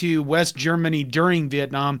went to West Germany during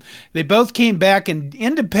Vietnam. They both came back and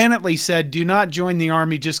independently said, do not join the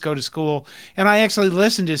Army, just go to school. And I actually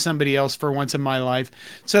listened to somebody else for once in my life.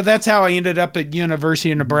 So that's how I ended up at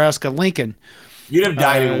University of Nebraska-Lincoln. You'd have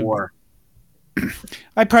died in a war.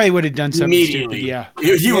 I probably would have done something immediately. Stupid, yeah.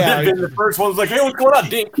 You would have been the first one who's like, hey, what's going on,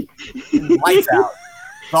 Dink? Lights out.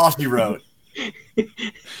 That's all she wrote.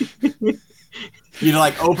 You'd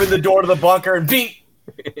like open the door to the bunker and dink.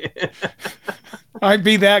 I'd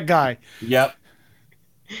be that guy. Yep.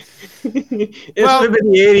 It would have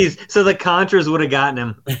been the 80s, so the Contras would have gotten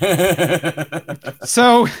him.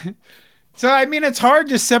 So I mean, it's hard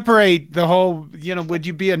to separate the whole, would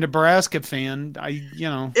you be a Nebraska fan?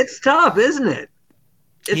 It's tough, isn't it?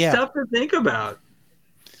 It's tough to think about.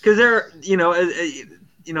 Because I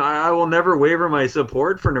will never waver my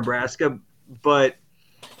support for Nebraska, but,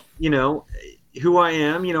 who I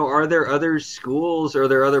am, are there other schools or are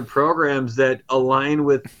there other programs that align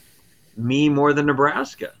with me more than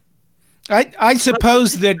Nebraska? I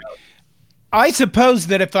suppose that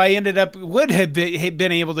if I would have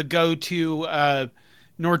been able to go to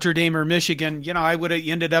Notre Dame or Michigan, I would have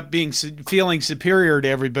ended up feeling superior to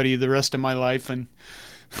everybody the rest of my life. And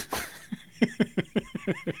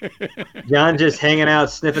John just hanging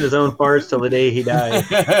out, sniffing his own farts till the day he died.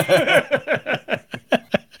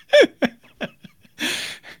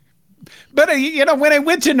 But, when I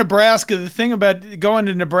went to Nebraska, the thing about going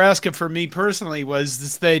to Nebraska for me personally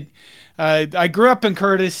was that I grew up in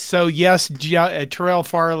Curtis, so yes, Terrell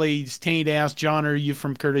Farley's taint asked, John, are you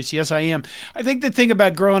from Curtis? Yes, I am. I think the thing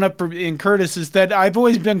about growing up in Curtis is that I've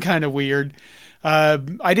always been kind of weird.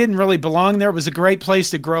 I didn't really belong there. It was a great place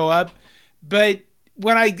to grow up. But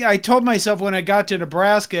when I told myself when I got to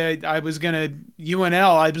Nebraska, I was going to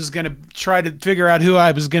UNL, I was going to try to figure out who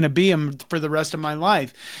I was going to be for the rest of my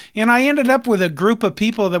life. And I ended up with a group of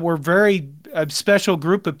people that were a special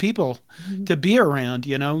group of people to be around.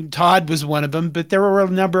 You know, Todd was one of them, but there were a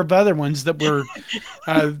number of other ones that were,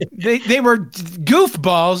 they were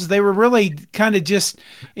goofballs. They were really kind of just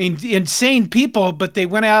insane people, but they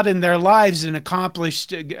went out in their lives and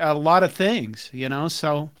accomplished a lot of things, you know,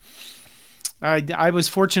 so I was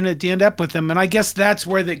fortunate to end up with them. And I guess that's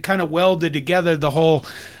where they kind of welded together the whole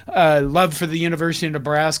love for the University of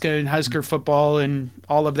Nebraska and Husker football and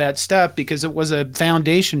all of that stuff, because it was a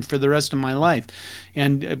foundation for the rest of my life,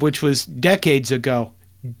 and which was decades ago.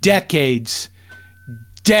 Decades.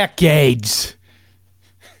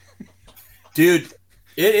 Dude,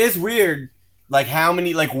 it is weird. Like how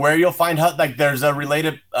many, like where you'll find, like there's a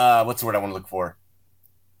related, what's the word I want to look for?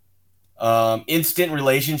 Instant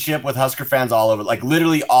relationship with Husker fans all over, like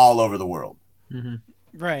literally all over the world. Mm-hmm.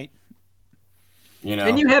 Right. You know,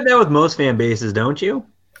 and you have that with most fan bases, don't you?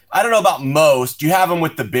 I don't know about most. You have them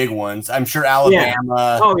with the big ones. I'm sure Alabama.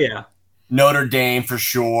 Yeah. Oh yeah. Notre Dame for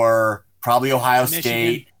sure. Probably Ohio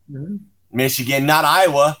State. Mm-hmm. Michigan, not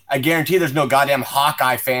Iowa. I guarantee there's no goddamn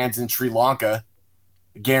Hawkeye fans in Sri Lanka.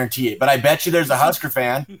 I guarantee it. But I bet you there's a Husker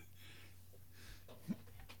fan.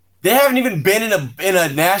 They haven't even been in a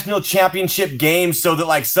national championship game, so that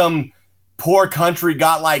like some poor country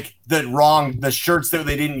got like the shirts that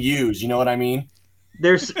they didn't use. You know what I mean?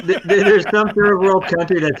 There's some third world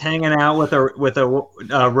country that's hanging out with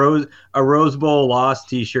a Rose Bowl loss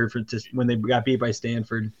T-shirt for when they got beat by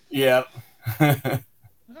Stanford. Yeah.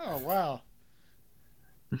 Oh wow.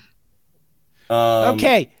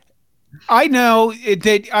 Okay. I know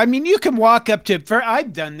that. I mean, you can walk up to.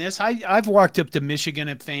 I've done this. I've walked up to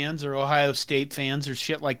Michigan fans or Ohio State fans or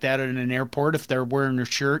shit like that at an airport if they're wearing a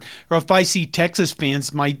shirt, or if I see Texas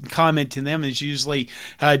fans, my comment to them is usually,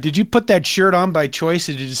 "Did you put that shirt on by choice,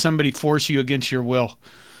 or did somebody force you against your will?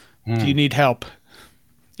 Do you need help?"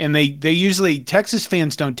 And they usually, Texas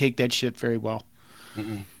fans don't take that shit very well.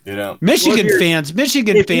 Mm-mm. You know, Michigan fans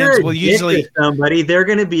will usually somebody, they're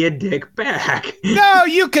going to be a dick back. No,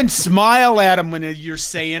 you can smile at them when you're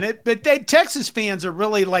saying it, but Texas fans are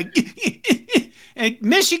really like, and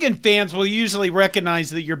Michigan fans will usually recognize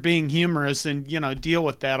that you're being humorous and, you know, deal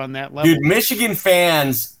with that on that level. Dude, Michigan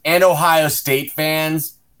fans and Ohio State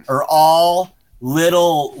fans are all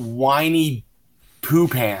little whiny poo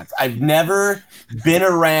pants. I've never been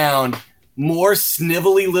around more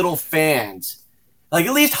snivelly little fans. Like,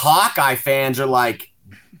 at least Hawkeye fans are, like,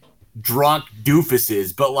 drunk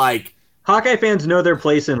doofuses, but, like... Hawkeye fans know their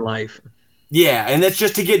place in life. Yeah, and that's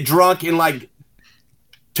just to get drunk and, like,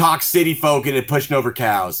 talk city folk into pushing over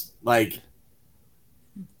cows. Like,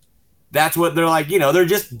 that's what they're like, you know, they're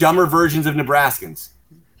just dumber versions of Nebraskans.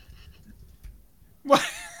 What?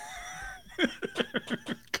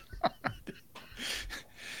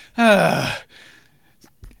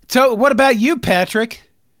 So, what about you, Patrick?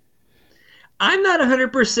 I'm not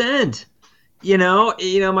 100%.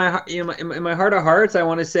 In my heart of hearts, I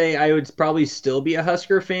want to say I would probably still be a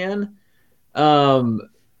Husker fan, but I'm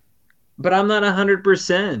not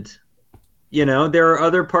 100%. You know, there are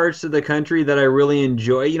other parts of the country that I really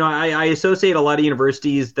enjoy. You know, I associate a lot of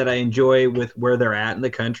universities that I enjoy with where they're at in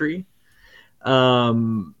the country,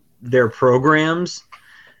 their programs.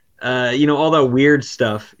 All that weird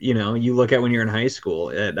stuff, you know, you look at when you're in high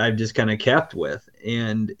school, I've just kind of kept with.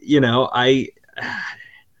 And, you know, I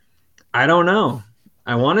don't know.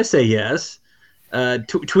 I want to say yes.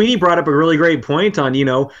 Tweety brought up a really great point on,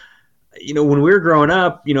 when we were growing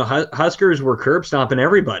up, you know, Huskers were curb stomping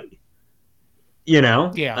everybody. You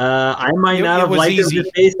know, yeah. I might not have liked them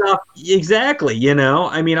just based off exactly. You know,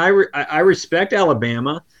 I mean, I respect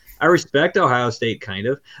Alabama, I respect Ohio State, kind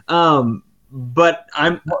of. But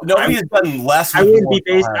nobody's done less. I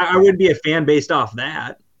wouldn't be a fan based off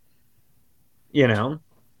that. You know,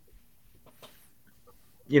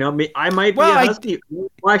 I might be a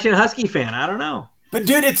Husky fan. I don't know. But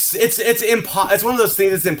dude, it's one of those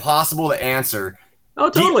things that's impossible to answer. Oh,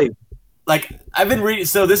 totally. I've been reading.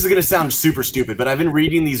 So this is gonna sound super stupid, but I've been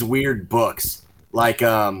reading these weird books. Like,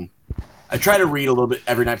 I try to read a little bit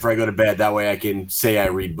every night before I go to bed. That way, I can say I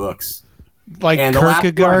read books. Like and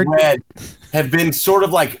Kierkegaard? The last one I read have been sort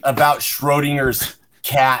of like about Schrodinger's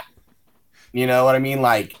cat. You know what I mean?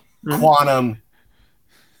 Like quantum.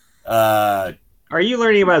 Are you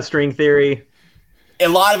learning about string theory? A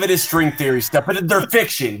lot of it is string theory stuff, but they're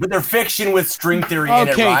fiction. But they're fiction with string theory in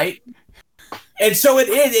it, right? And so it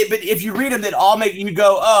is, but if you read them, that all make you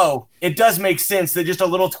go, oh, it does make sense that just a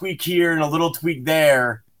little tweak here and a little tweak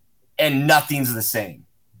there, and nothing's the same.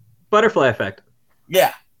 Butterfly effect.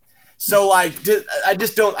 Yeah. So like, I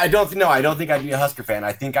don't think I'd be a Husker fan.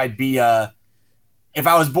 I think I'd be if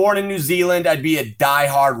I was born in New Zealand, I'd be a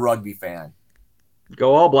diehard rugby fan.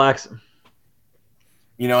 Go All Blacks.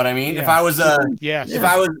 You know what I mean? Yeah. If I was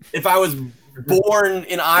if I was born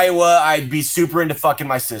in Iowa, I'd be super into fucking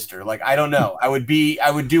my sister. Like, I don't know. I would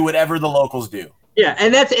do whatever the locals do. Yeah,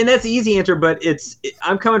 and that's the easy answer, but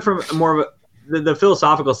I'm coming from more of the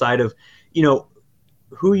philosophical side of,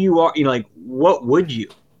 who you are, like, what would you?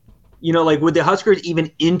 Like, would the Huskers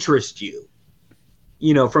even interest you?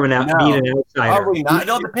 From being an outsider. Probably not. It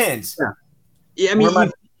all depends. Yeah, I mean,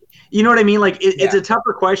 you know what I mean? Like, it's a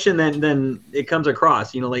tougher question than it comes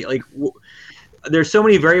across. There's so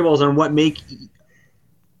many variables on what makes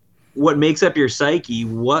up your psyche.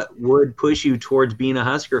 What would push you towards being a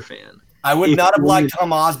Husker fan? I would not have liked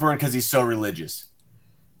Tom Osborne because he's so religious.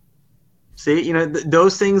 See,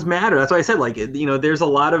 those things matter. That's why I said, like, there's a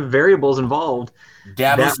lot of variables involved.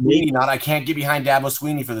 Dabo Sweeney, I can't get behind Dabo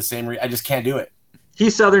Sweeney for the same reason. I just can't do it.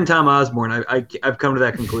 He's Southern Tom Osborne. I've come to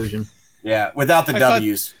that conclusion. Yeah, without the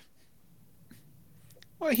W's.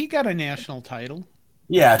 Well, he got a national title.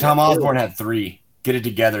 Yeah, Tom Osborne had 3. Get it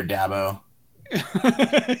together, Dabo.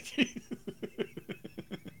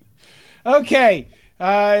 Okay.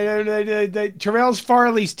 Terrell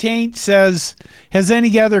Farley's Taint says, has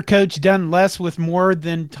any other coach done less with more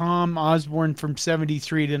than Tom Osborne from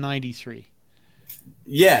 73 to 93?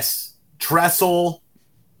 Yes. Tressel,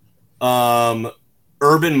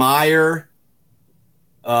 Urban Meyer,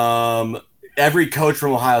 every coach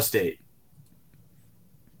from Ohio State.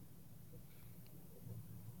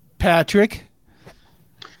 Patrick?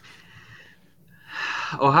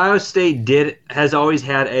 Ohio State has always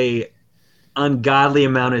had a ungodly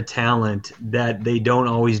amount of talent that they don't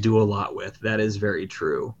always do a lot with. That is very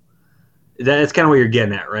true. That's kind of what you're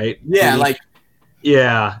getting at, right? Yeah,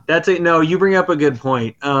 you bring up a good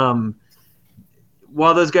point. While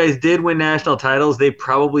those guys did win national titles, they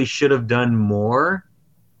probably should have done more.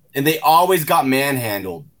 And they always got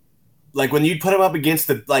manhandled. Like when you put them up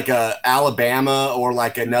against Alabama or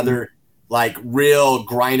like another like real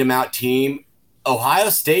grind them out team, Ohio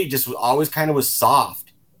State just always kind of was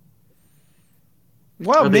soft.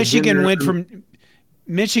 Well, Michigan went from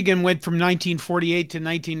 1948 to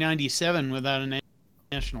 1997 without a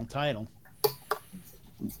national title.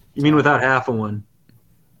 You mean without half of one?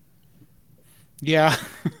 Yeah.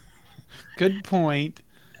 Good point.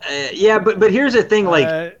 But here's the thing,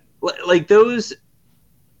 like those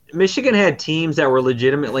Michigan had teams that were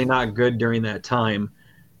legitimately not good during that time.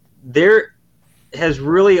 There has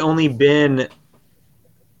really only been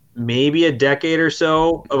maybe a decade or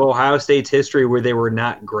so of Ohio State's history where they were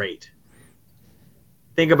not great.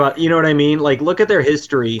 Think about, you know what I mean? Like, look at their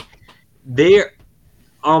history. They're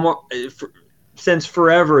almost since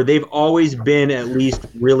forever, they've always been at least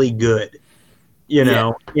really good. And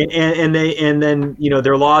then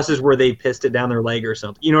their losses where they pissed it down their leg or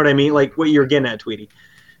something. You know what I mean? Like what you're getting at, Tweety.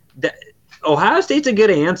 Ohio State's a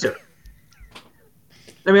good answer.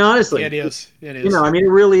 I mean, honestly, it is. It it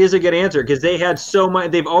really is a good answer because they had so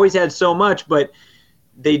much. They've always had so much, but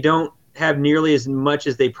they don't have nearly as much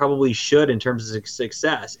as they probably should in terms of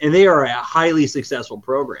success. And they are a highly successful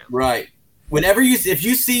program. Right. If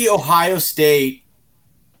you see Ohio State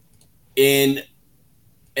in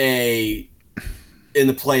the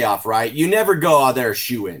playoff, right? You never go out there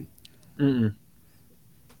shoe-in. Mm-mm.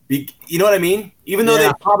 You know what I mean? Even though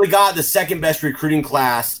they probably got the second best recruiting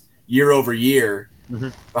class year over year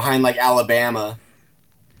behind like Alabama.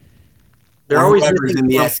 They're always in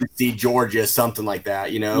the SEC, Georgia, something like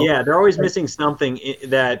that, Yeah, they're always missing something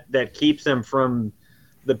that keeps them from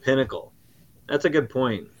the pinnacle. That's a good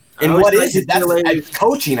point. And what is it? That's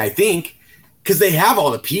coaching, I think, because they have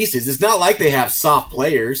all the pieces. It's not like they have soft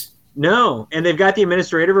players. No, and they've got the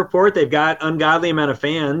administrative report. They've got ungodly amount of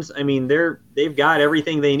fans. I mean, they've got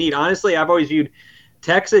everything they need. Honestly, I've always viewed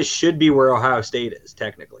Texas should be where Ohio State is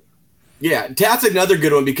technically. Yeah, that's another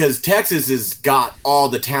good one because Texas has got all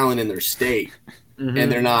the talent in their state, and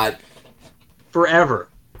they're not forever,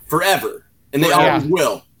 and they always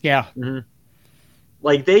will. Yeah,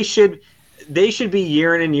 like they should be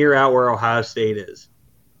year in and year out where Ohio State is.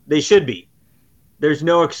 They should be. There's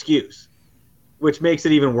no excuse, which makes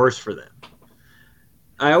it even worse for them.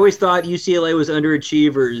 I always thought UCLA was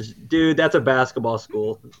underachievers. Dude, that's a basketball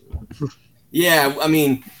school. Yeah, I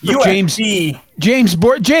mean, James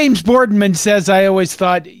Boardman says I always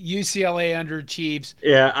thought UCLA underachieves.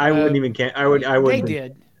 Yeah, I wouldn't even. I would. They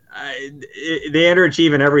did. They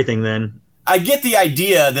underachieve in everything. Then I get the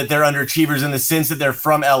idea that they're underachievers in the sense that they're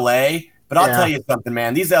from LA, but I'll tell you something,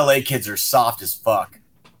 man. These LA kids are soft as fuck.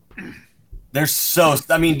 They're so.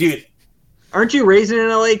 I mean, dude, aren't you raising an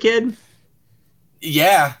LA kid?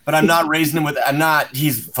 Yeah, but I'm not raising him with. I'm not.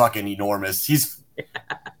 He's fucking enormous. He's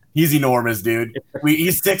enormous, dude.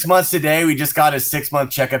 He's 6 months today. We just got his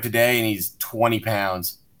 6-month checkup today, and he's 20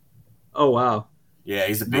 pounds. Oh wow. Yeah,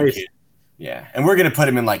 he's a big kid. Yeah, and we're gonna put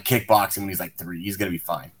him in like kickboxing when he's like 3. He's gonna be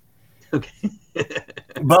fine. Okay.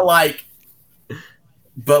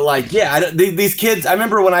 but yeah, these kids. I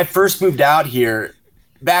remember when I first moved out here.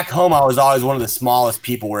 Back home, I was always one of the smallest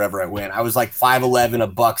people wherever I went. I was like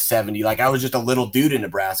 5'11", $170. Like I was just a little dude in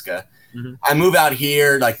Nebraska. Mm-hmm. I moved out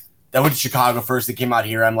here, like I went to Chicago first. Then came out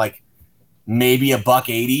here. I'm like maybe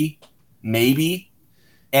 $180, maybe.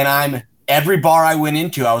 And every bar I went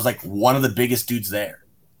into, I was like one of the biggest dudes there.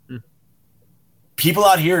 Mm-hmm. People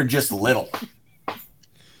out here are just little.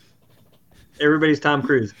 Everybody's Tom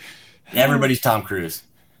Cruise. Everybody's Tom Cruise.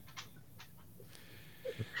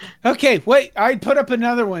 Okay, wait. I put up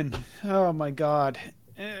another one. Oh my God,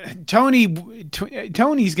 Tony's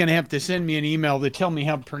going to have to send me an email to tell me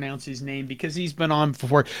how to pronounce his name because he's been on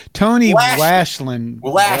before. Tony Washland.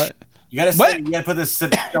 You got to put this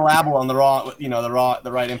syllable on the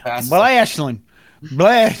right emphasis. Washland.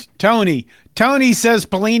 Tony says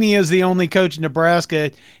Pelini is the only coach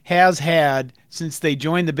Nebraska has had since they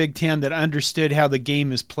joined the Big Ten that understood how the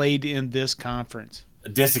game is played in this conference.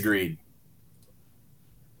 Disagreed.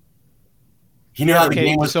 He knew how the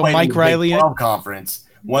game was played in the Big 12 conference.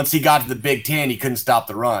 Once he got to the Big Ten, he couldn't stop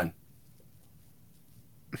the run.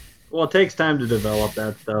 Well, it takes time to develop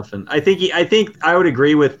that stuff, and I think I would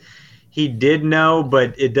agree with he did know,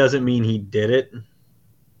 but it doesn't mean he did it.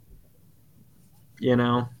 You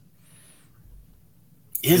know,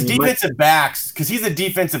 his defensive backs, because he's a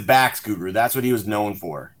defensive backs guru. That's what he was known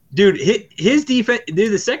for. Dude, his defense.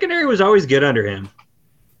 Dude, the secondary was always good under him.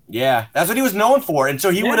 Yeah, that's what he was known for, and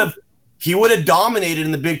so he would have. He would have dominated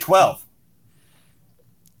in the Big 12.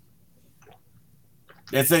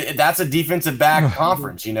 That's a defensive back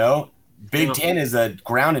conference, you know. Big 10 is a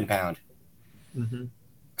ground and pound,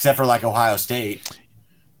 except for like Ohio State.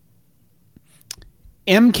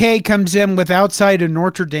 MK comes in with outside of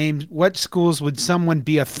Notre Dame. What schools would someone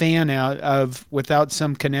be a fan out of without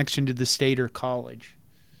some connection to the state or college?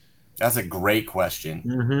 That's a great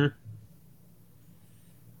question.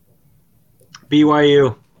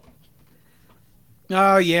 BYU.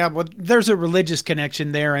 Oh, yeah. Well, there's a religious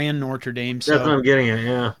connection there and Notre Dame. So, that's what I'm getting at,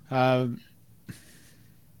 yeah.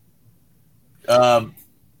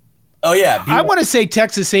 I want to say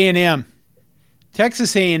Texas A&M.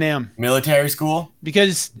 Texas A&M. Military school?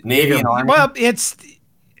 Because Navy and Army? Well, it's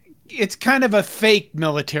kind of a fake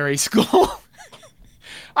military school.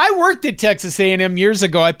 I worked at Texas A&M years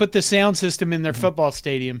ago. I put the sound system in their football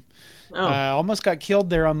stadium. Oh. I almost got killed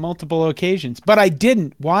there on multiple occasions, but I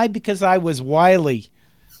didn't. Why? Because I was wily.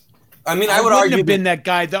 I mean, I wouldn't have been that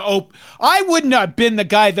guy I wouldn't have been the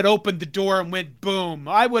guy that opened the door and went boom.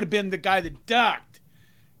 I would have been the guy that ducked.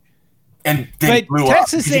 And then blew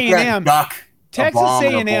Texas up. A&M,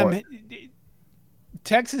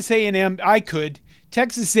 Texas A&M, I could.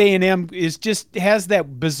 Texas A&M has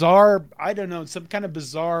that bizarre, I don't know, some kind of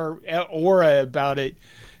bizarre aura about it.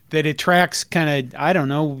 That attracts kind of, I don't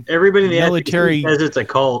know, everybody in the military says it's a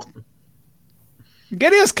cult.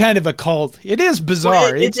 It is kind of a cult. It is bizarre.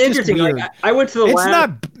 Well, it's interesting. Just weird. Like, I went to the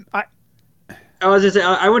I was just saying,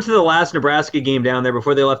 I went to the last Nebraska game down there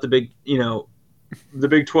before they left the Big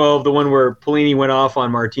 12, the one where Pelini went off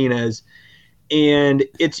on Martinez, and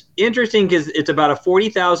it's interesting because it's about a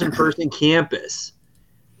 40,000 person campus,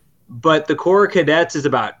 but the Corps of Cadets is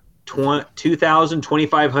about 2,000,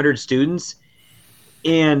 2,500 students.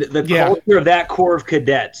 And the culture of that Corps of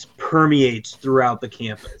Cadets permeates throughout the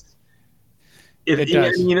campus. It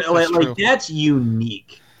does. That's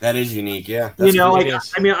unique. That is unique, yeah. I went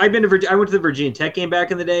to the Virginia Tech game back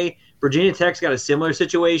in the day. Virginia Tech's got a similar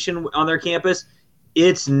situation on their campus.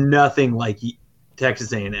 It's nothing like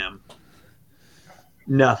Texas A&M.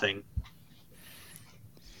 Nothing.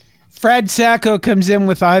 Fred Sacco comes in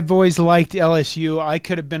with, I've always liked LSU. I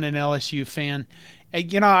could have been an LSU fan.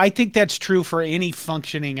 I think that's true for any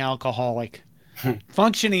functioning alcoholic.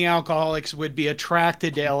 Functioning alcoholics would be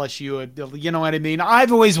attracted to LSU. You know what I mean?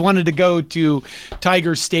 I've always wanted to go to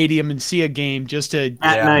Tiger Stadium and see a game just to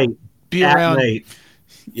be around. Night.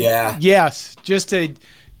 Yeah. Yes, just to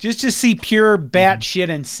see pure batshit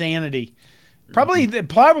insanity.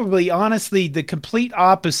 Probably, honestly, the complete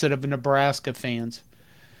opposite of Nebraska fans.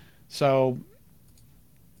 So,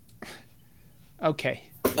 okay.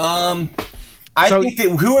 I think that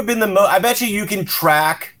who have been the most. I bet you can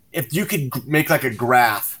track if you could make like a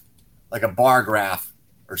graph, like a bar graph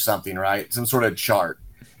or something, right? Some sort of chart,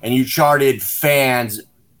 and you charted fans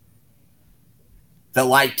that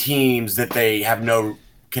like teams that they have no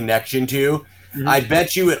connection to. Mm-hmm. I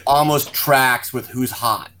bet you it almost tracks with who's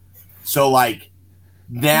hot. So like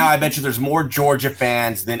now I bet you there's more Georgia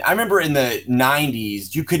fans than I remember in the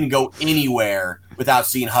 90s. You couldn't go anywhere without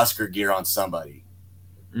seeing Husker gear on somebody.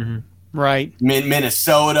 Mm-hmm. Right.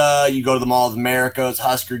 Minnesota, you go to the Mall of America, it's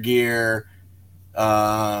Husker gear.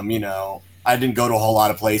 I didn't go to a whole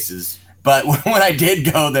lot of places. But when I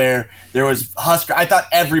did go there was Husker. I thought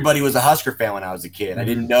everybody was a Husker fan when I was a kid. I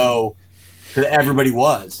didn't know that everybody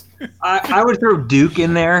was. I would throw Duke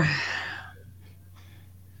in there.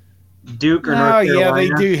 Duke or North Carolina. Yeah, they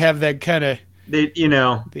do have that kind of. They do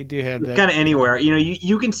have that kind of anywhere.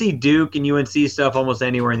 You can see Duke and UNC stuff almost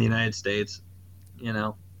anywhere in the United States.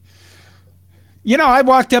 I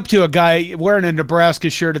walked up to a guy wearing a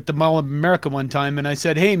Nebraska shirt at the Mall of America one time, and I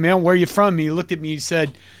said, "Hey, man, where are you from?" He looked at me. He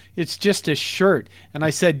said, "It's just a shirt." And I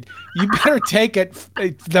said, "You better take it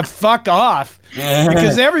the fuck off,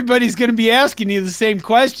 because everybody's going to be asking you the same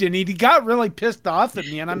question." He got really pissed off at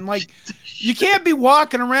me, and I'm like, "You can't be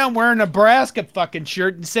walking around wearing a Nebraska fucking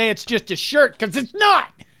shirt and say it's just a shirt, because it's not."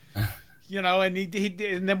 And and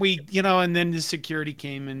then the security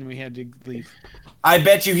came and we had to leave. I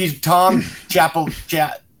bet you he's Tom Chapelier.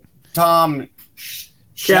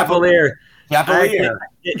 Chapelier.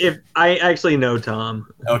 If I actually know Tom.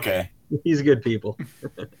 Okay. He's good people.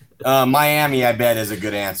 Miami, I bet, is a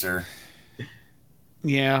good answer.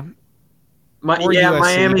 Yeah.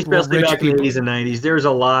 Miami, especially back in the 80s and 90s. There's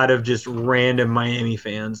a lot of just random Miami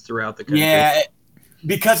fans throughout the country. Yeah,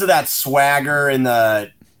 because of that swagger and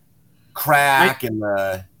the crack and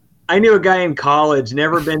the... I knew a guy in college,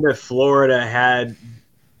 never been to Florida, had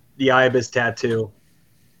the ibis tattoo.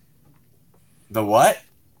 The what?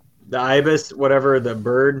 The ibis, whatever, the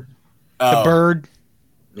bird. Oh. The bird.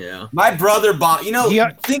 Yeah. My brother bought,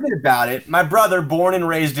 thinking about it, my brother, born and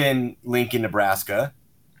raised in Lincoln, Nebraska.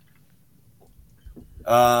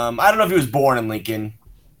 I don't know if he was born in Lincoln,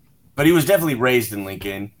 but he was definitely raised in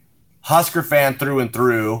Lincoln. Husker fan through and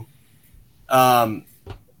through.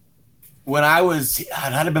 When I was, it had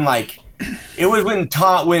to have been like, it was when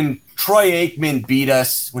Troy Aikman beat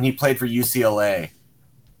us when he played for UCLA.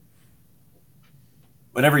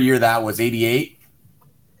 Whatever year that was, 88?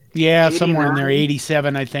 Yeah, 89? Somewhere in there,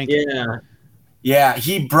 87, I think. Yeah. Yeah,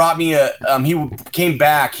 he brought me he came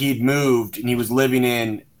back, he'd moved, and he was living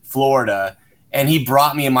in Florida, and he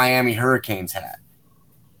brought me a Miami Hurricanes hat.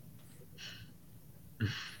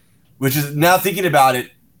 Which is, now thinking about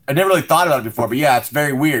it, I never really thought about it before, but yeah, it's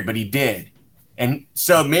very weird, but he did. And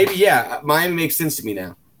so maybe, yeah, Miami makes sense to me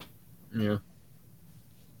now. Yeah.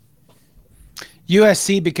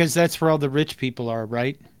 USC, because that's where all the rich people are,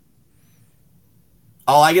 right?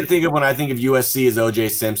 All I can think of when I think of USC is O.J.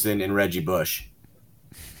 Simpson and Reggie Bush.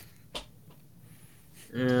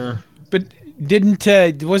 Yeah. But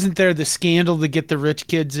wasn't there the scandal to get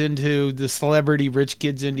the celebrity rich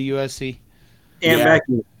kids into USC? And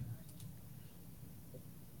Becky.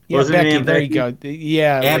 Yeah, Becky, there you go.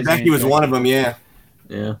 Yeah. And Becky was one of them, yeah.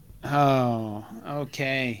 Yeah. Oh,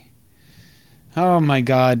 okay. Oh, my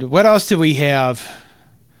God. What else do we have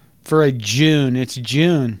for a June? It's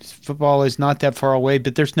June. Football is not that far away,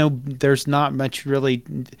 but there's not much really.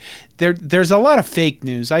 There's a lot of fake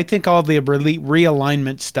news. I think all the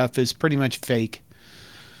realignment stuff is pretty much fake.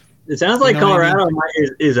 It sounds like Colorado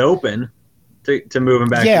is open to moving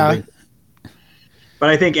back. Yeah. But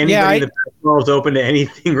I think anybody in the Pac-12 is open to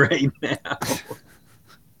anything right now.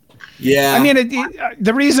 Yeah. I mean,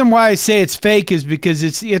 the reason why I say it's fake is because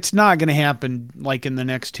it's not going to happen like in the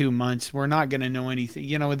next 2 months. We're not going to know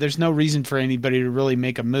anything. There's no reason for anybody to really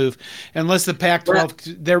make a move unless the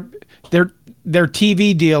Pac-12 their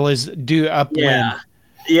TV deal is due upwind.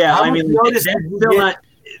 Yeah. I mean,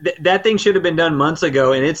 that thing should have been done months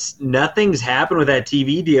ago, and nothing's happened with that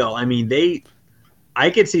TV deal. I mean, I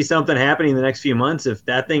could see something happening in the next few months if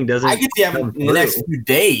that thing doesn't. I could see it in the next few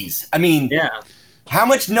days. I mean, yeah. How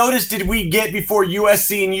much notice did we get before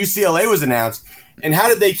USC and UCLA was announced? And how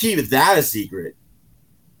did they keep that a secret?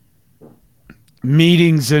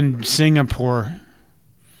 Meetings in Singapore.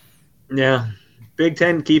 Yeah. Big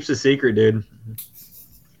Ten keeps a secret, dude.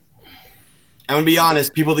 I'm going to be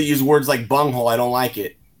honest. People that use words like bunghole, I don't like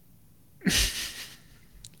it.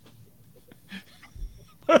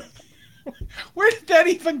 Where did that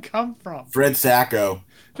even come from? Fred Sacco.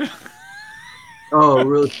 Oh,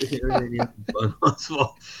 really?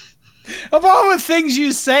 Of all the things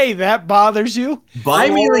you say, that bothers you? I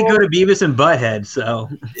immediately go to Beavis and Butthead, so.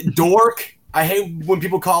 Dork. I hate when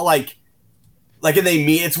people call Like, and they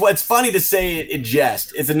mean it's funny to say it in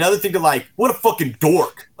jest. It's another thing to like, what a fucking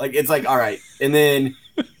dork. Like, it's like, all right. And then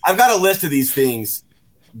I've got a list of these things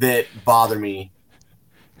that bother me.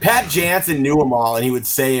 Pat Jansen knew them all, and he would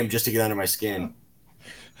say them just to get under my skin.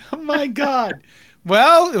 Oh my God.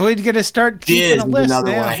 Well, we're going to start keeping a list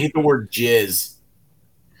another now. one. I hate the word jizz.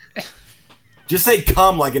 Just say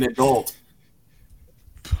cum like an adult.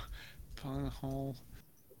 Bunghole.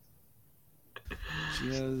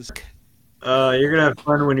 Jizz. You're gonna have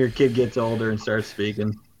fun when your kid gets older and starts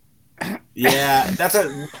speaking. Yeah,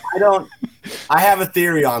 I have a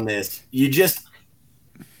theory on this. You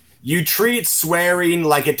treat swearing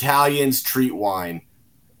like Italians treat wine.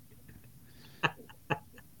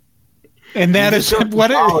 And that is what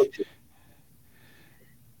it.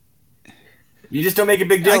 You just don't make a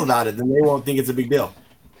big deal about it, then they won't think it's a big deal.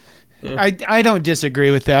 I don't disagree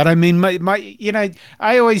with that. I mean,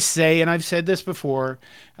 I always say, and I've said this before,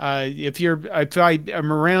 if I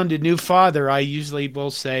am around a new father, I usually will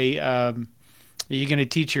say, are you going to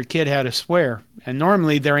teach your kid how to swear? And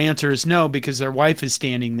normally their answer is no, because their wife is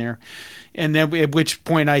standing there. And then at which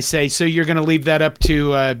point I say, so you're going to leave that up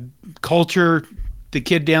to culture, the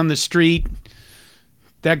kid down the street,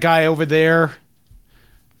 that guy over there.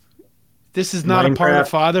 This is not a part of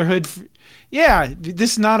fatherhood. Yeah,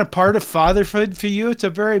 this is not a part of fatherhood for you. It's a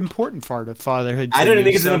very important part of fatherhood. I don't even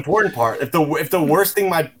think it's an important part. If the worst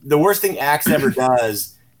thing Axe ever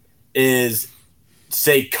does is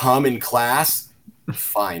say "come" in class,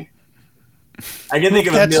 fine. I can think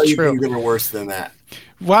of a million things that are worse than that.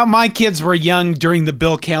 Well, my kids were young during the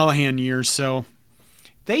Bill Callahan years, so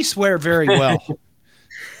they swear very well.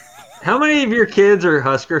 How many of your kids are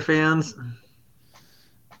Husker fans?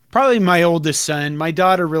 Probably my oldest son. My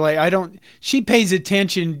daughter she pays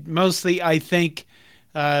attention mostly, I think,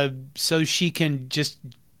 so she can just,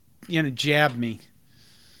 jab me.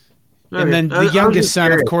 Okay. And then the youngest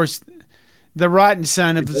son, of course, the rotten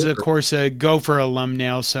son is, of course, a Gopher alum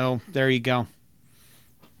now. So there you go.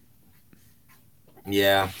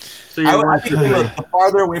 Yeah. So I think the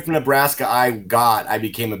farther away from Nebraska I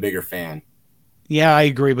became a bigger fan. Yeah, I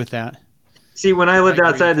agree with that. See, when I lived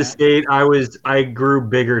outside the state, I grew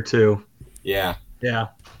bigger too. Yeah. Yeah.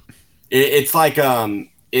 It's like it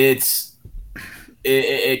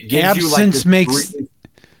gives absence you like makes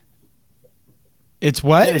it's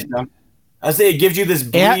what? I say it gives you this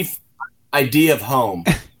brief idea of home.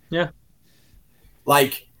 Yeah.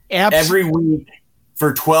 Like every week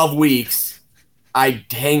for 12 weeks, I'd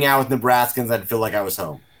hang out with Nebraskans. I'd feel like I was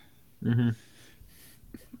home. Mm-hmm.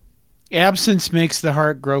 Absence makes the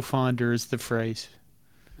heart grow fonder is the phrase.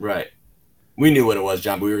 Right. We knew what it was,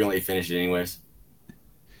 John, but we were going to let you finish it anyways.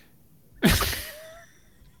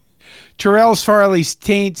 Terrell's Farley's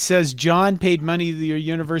Taint says, John paid money to the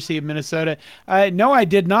University of Minnesota. No, I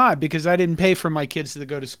did not, because I didn't pay for my kids to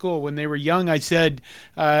go to school. When they were young, I said,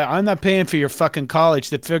 I'm not paying for your fucking college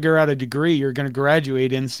to figure out a degree you're going to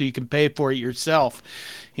graduate in so you can pay for it yourself.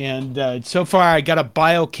 And so far, I got a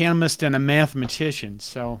biochemist and a mathematician.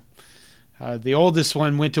 So the oldest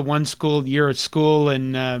one went to one year at school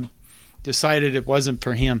and decided it wasn't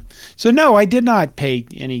for him. So no, I did not pay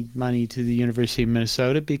any money to the University of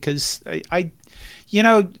Minnesota because you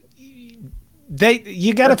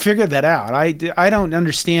got to figure that out. I don't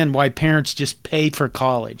understand why parents just pay for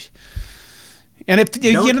college. And if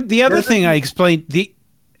the other thing I explained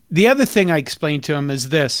to him is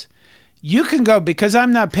this: you can go, because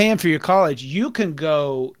I'm not paying for your college. You can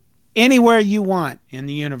go anywhere you want in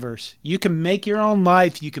the universe. You can make your own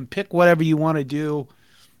life. You can pick whatever you want to do.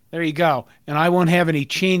 There you go. And I won't have any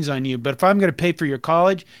chains on you. But if I'm going to pay for your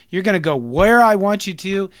college, you're going to go where I want you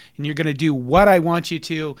to, and you're going to do what I want you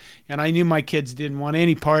to. And I knew my kids didn't want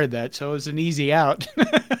any part of that, so it was an easy out.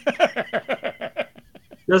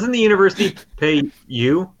 Doesn't the university pay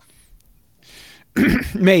you?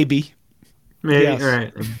 Maybe. Yes. All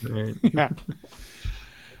right. Yeah.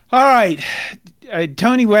 All right.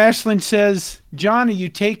 Tony Washland says, John, are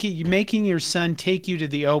you making your son take you to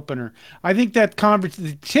the opener? I think that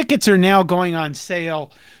the tickets are now going on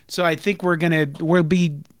sale, so I think we'll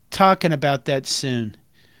be talking about that soon.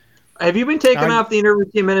 Have you been taken off the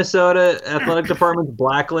University of Minnesota athletic department's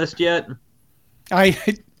blacklist yet? I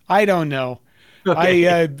don't know.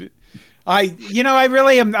 Okay. I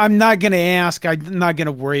really am. I'm not going to ask. I'm not going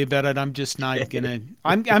to worry about it. I'm just not going to.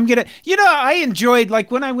 I'm going to. I enjoyed,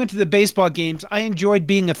 like when I went to the baseball games, I enjoyed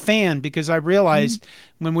being a fan because I realized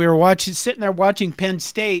when we were sitting there watching Penn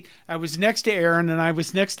State, I was next to Aaron and I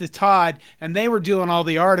was next to Todd, and they were doing all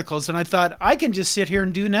the articles, and I thought, I can just sit here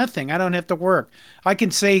and do nothing. I don't have to work. I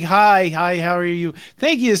can say hi, how are you?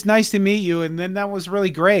 Thank you. It's nice to meet you. And then that was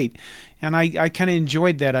really great, and I kind of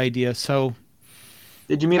enjoyed that idea. So.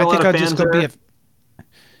 Did you meet a lot of fans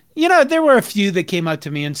there? There were a few that came up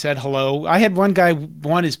to me and said hello. I had one guy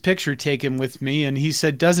want his picture taken with me, and he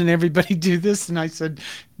said, "Doesn't everybody do this?" And I said,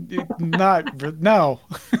 no.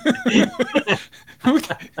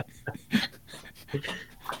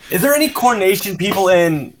 Is there any Coronation people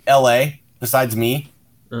in LA besides me?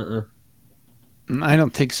 I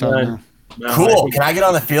don't think so. No. Cool. Can I get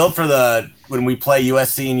on the field for when we play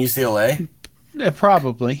USC and UCLA?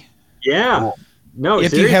 Probably. Yeah. Cool. No,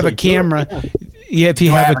 if you have a camera. Yeah, if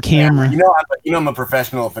you have a camera. I'm a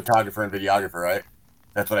professional photographer and videographer, right?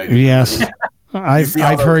 That's what I do. Yes.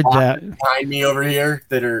 I've heard that. Behind me over here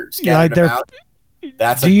that are scattered about.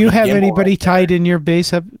 Do you have anybody tied in your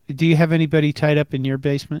base up? Do you have anybody tied up in your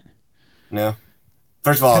basement? No.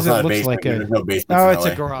 First of all, it's not a basement. There's no basement. Oh, it's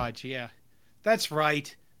a garage. Yeah. That's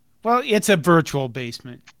right. Well, it's a virtual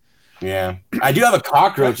basement. Yeah. I do have a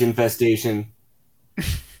cockroach infestation.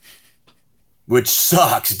 Which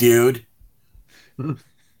sucks, dude.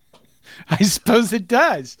 I suppose it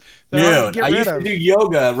does. Dude, I used to do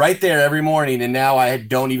yoga right there every morning, and now I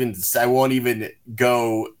won't even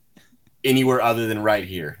go anywhere other than right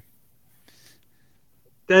here.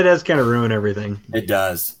 That does kind of ruin everything. It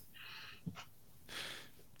does.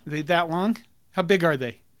 Are they that long? How big are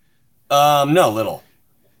they? No, little.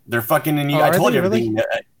 They're fucking in. I told you everything. Really?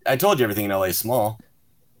 I told you everything in LA is small.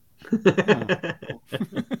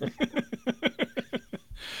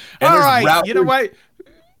 All right, you know what?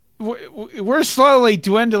 We're slowly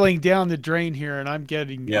dwindling down the drain here, and I'm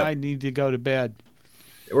getting. Yep. I need to go to bed.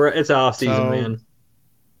 It's off season, man.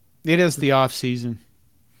 It is the off season,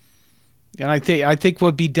 and I think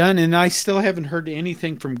we'll be done. And I still haven't heard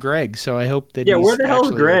anything from Greg, so I hope that. Yeah, where the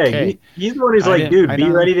hell's Greg? Okay. He's the one who's like, dude,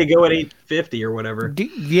 be ready to go at 8:50 or whatever.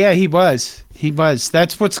 Yeah, he was.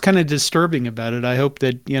 That's what's kind of disturbing about it. I hope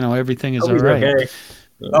that everything is all right. Okay.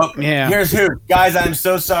 Oh, yeah. Here's who. Guys, I'm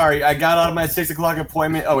so sorry. I got out of my 6 o'clock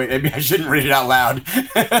appointment. Oh, wait, maybe I shouldn't read it out loud.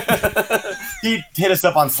 He hit us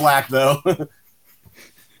up on Slack, though.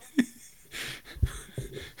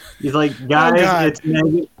 He's like, guys,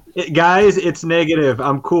 it's negative.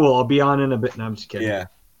 I'm cool. I'll be on in a bit. No, I'm just kidding. Yeah.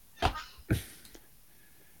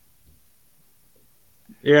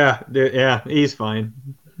 Yeah, he's fine.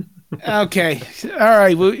 Okay. All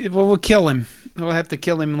right. We'll kill him. We'll have to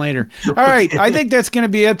kill him later. All right. I think that's going to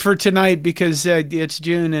be it for tonight because it's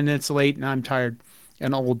June and it's late and I'm tired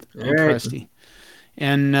and old and crusty.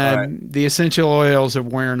 And the essential oils are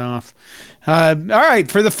wearing off. All right.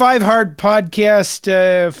 For the 5 Heart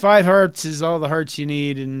podcast, 5 hearts is all the hearts you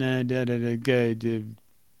need. And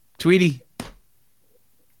Tweety.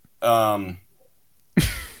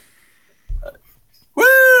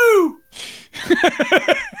 Woo!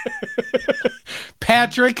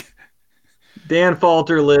 Patrick. Dan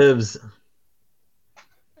Falter lives.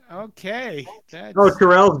 Okay.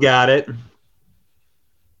 Terrell's got it.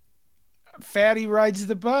 Fatty rides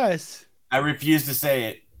the bus. I refuse to say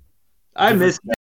it. I miss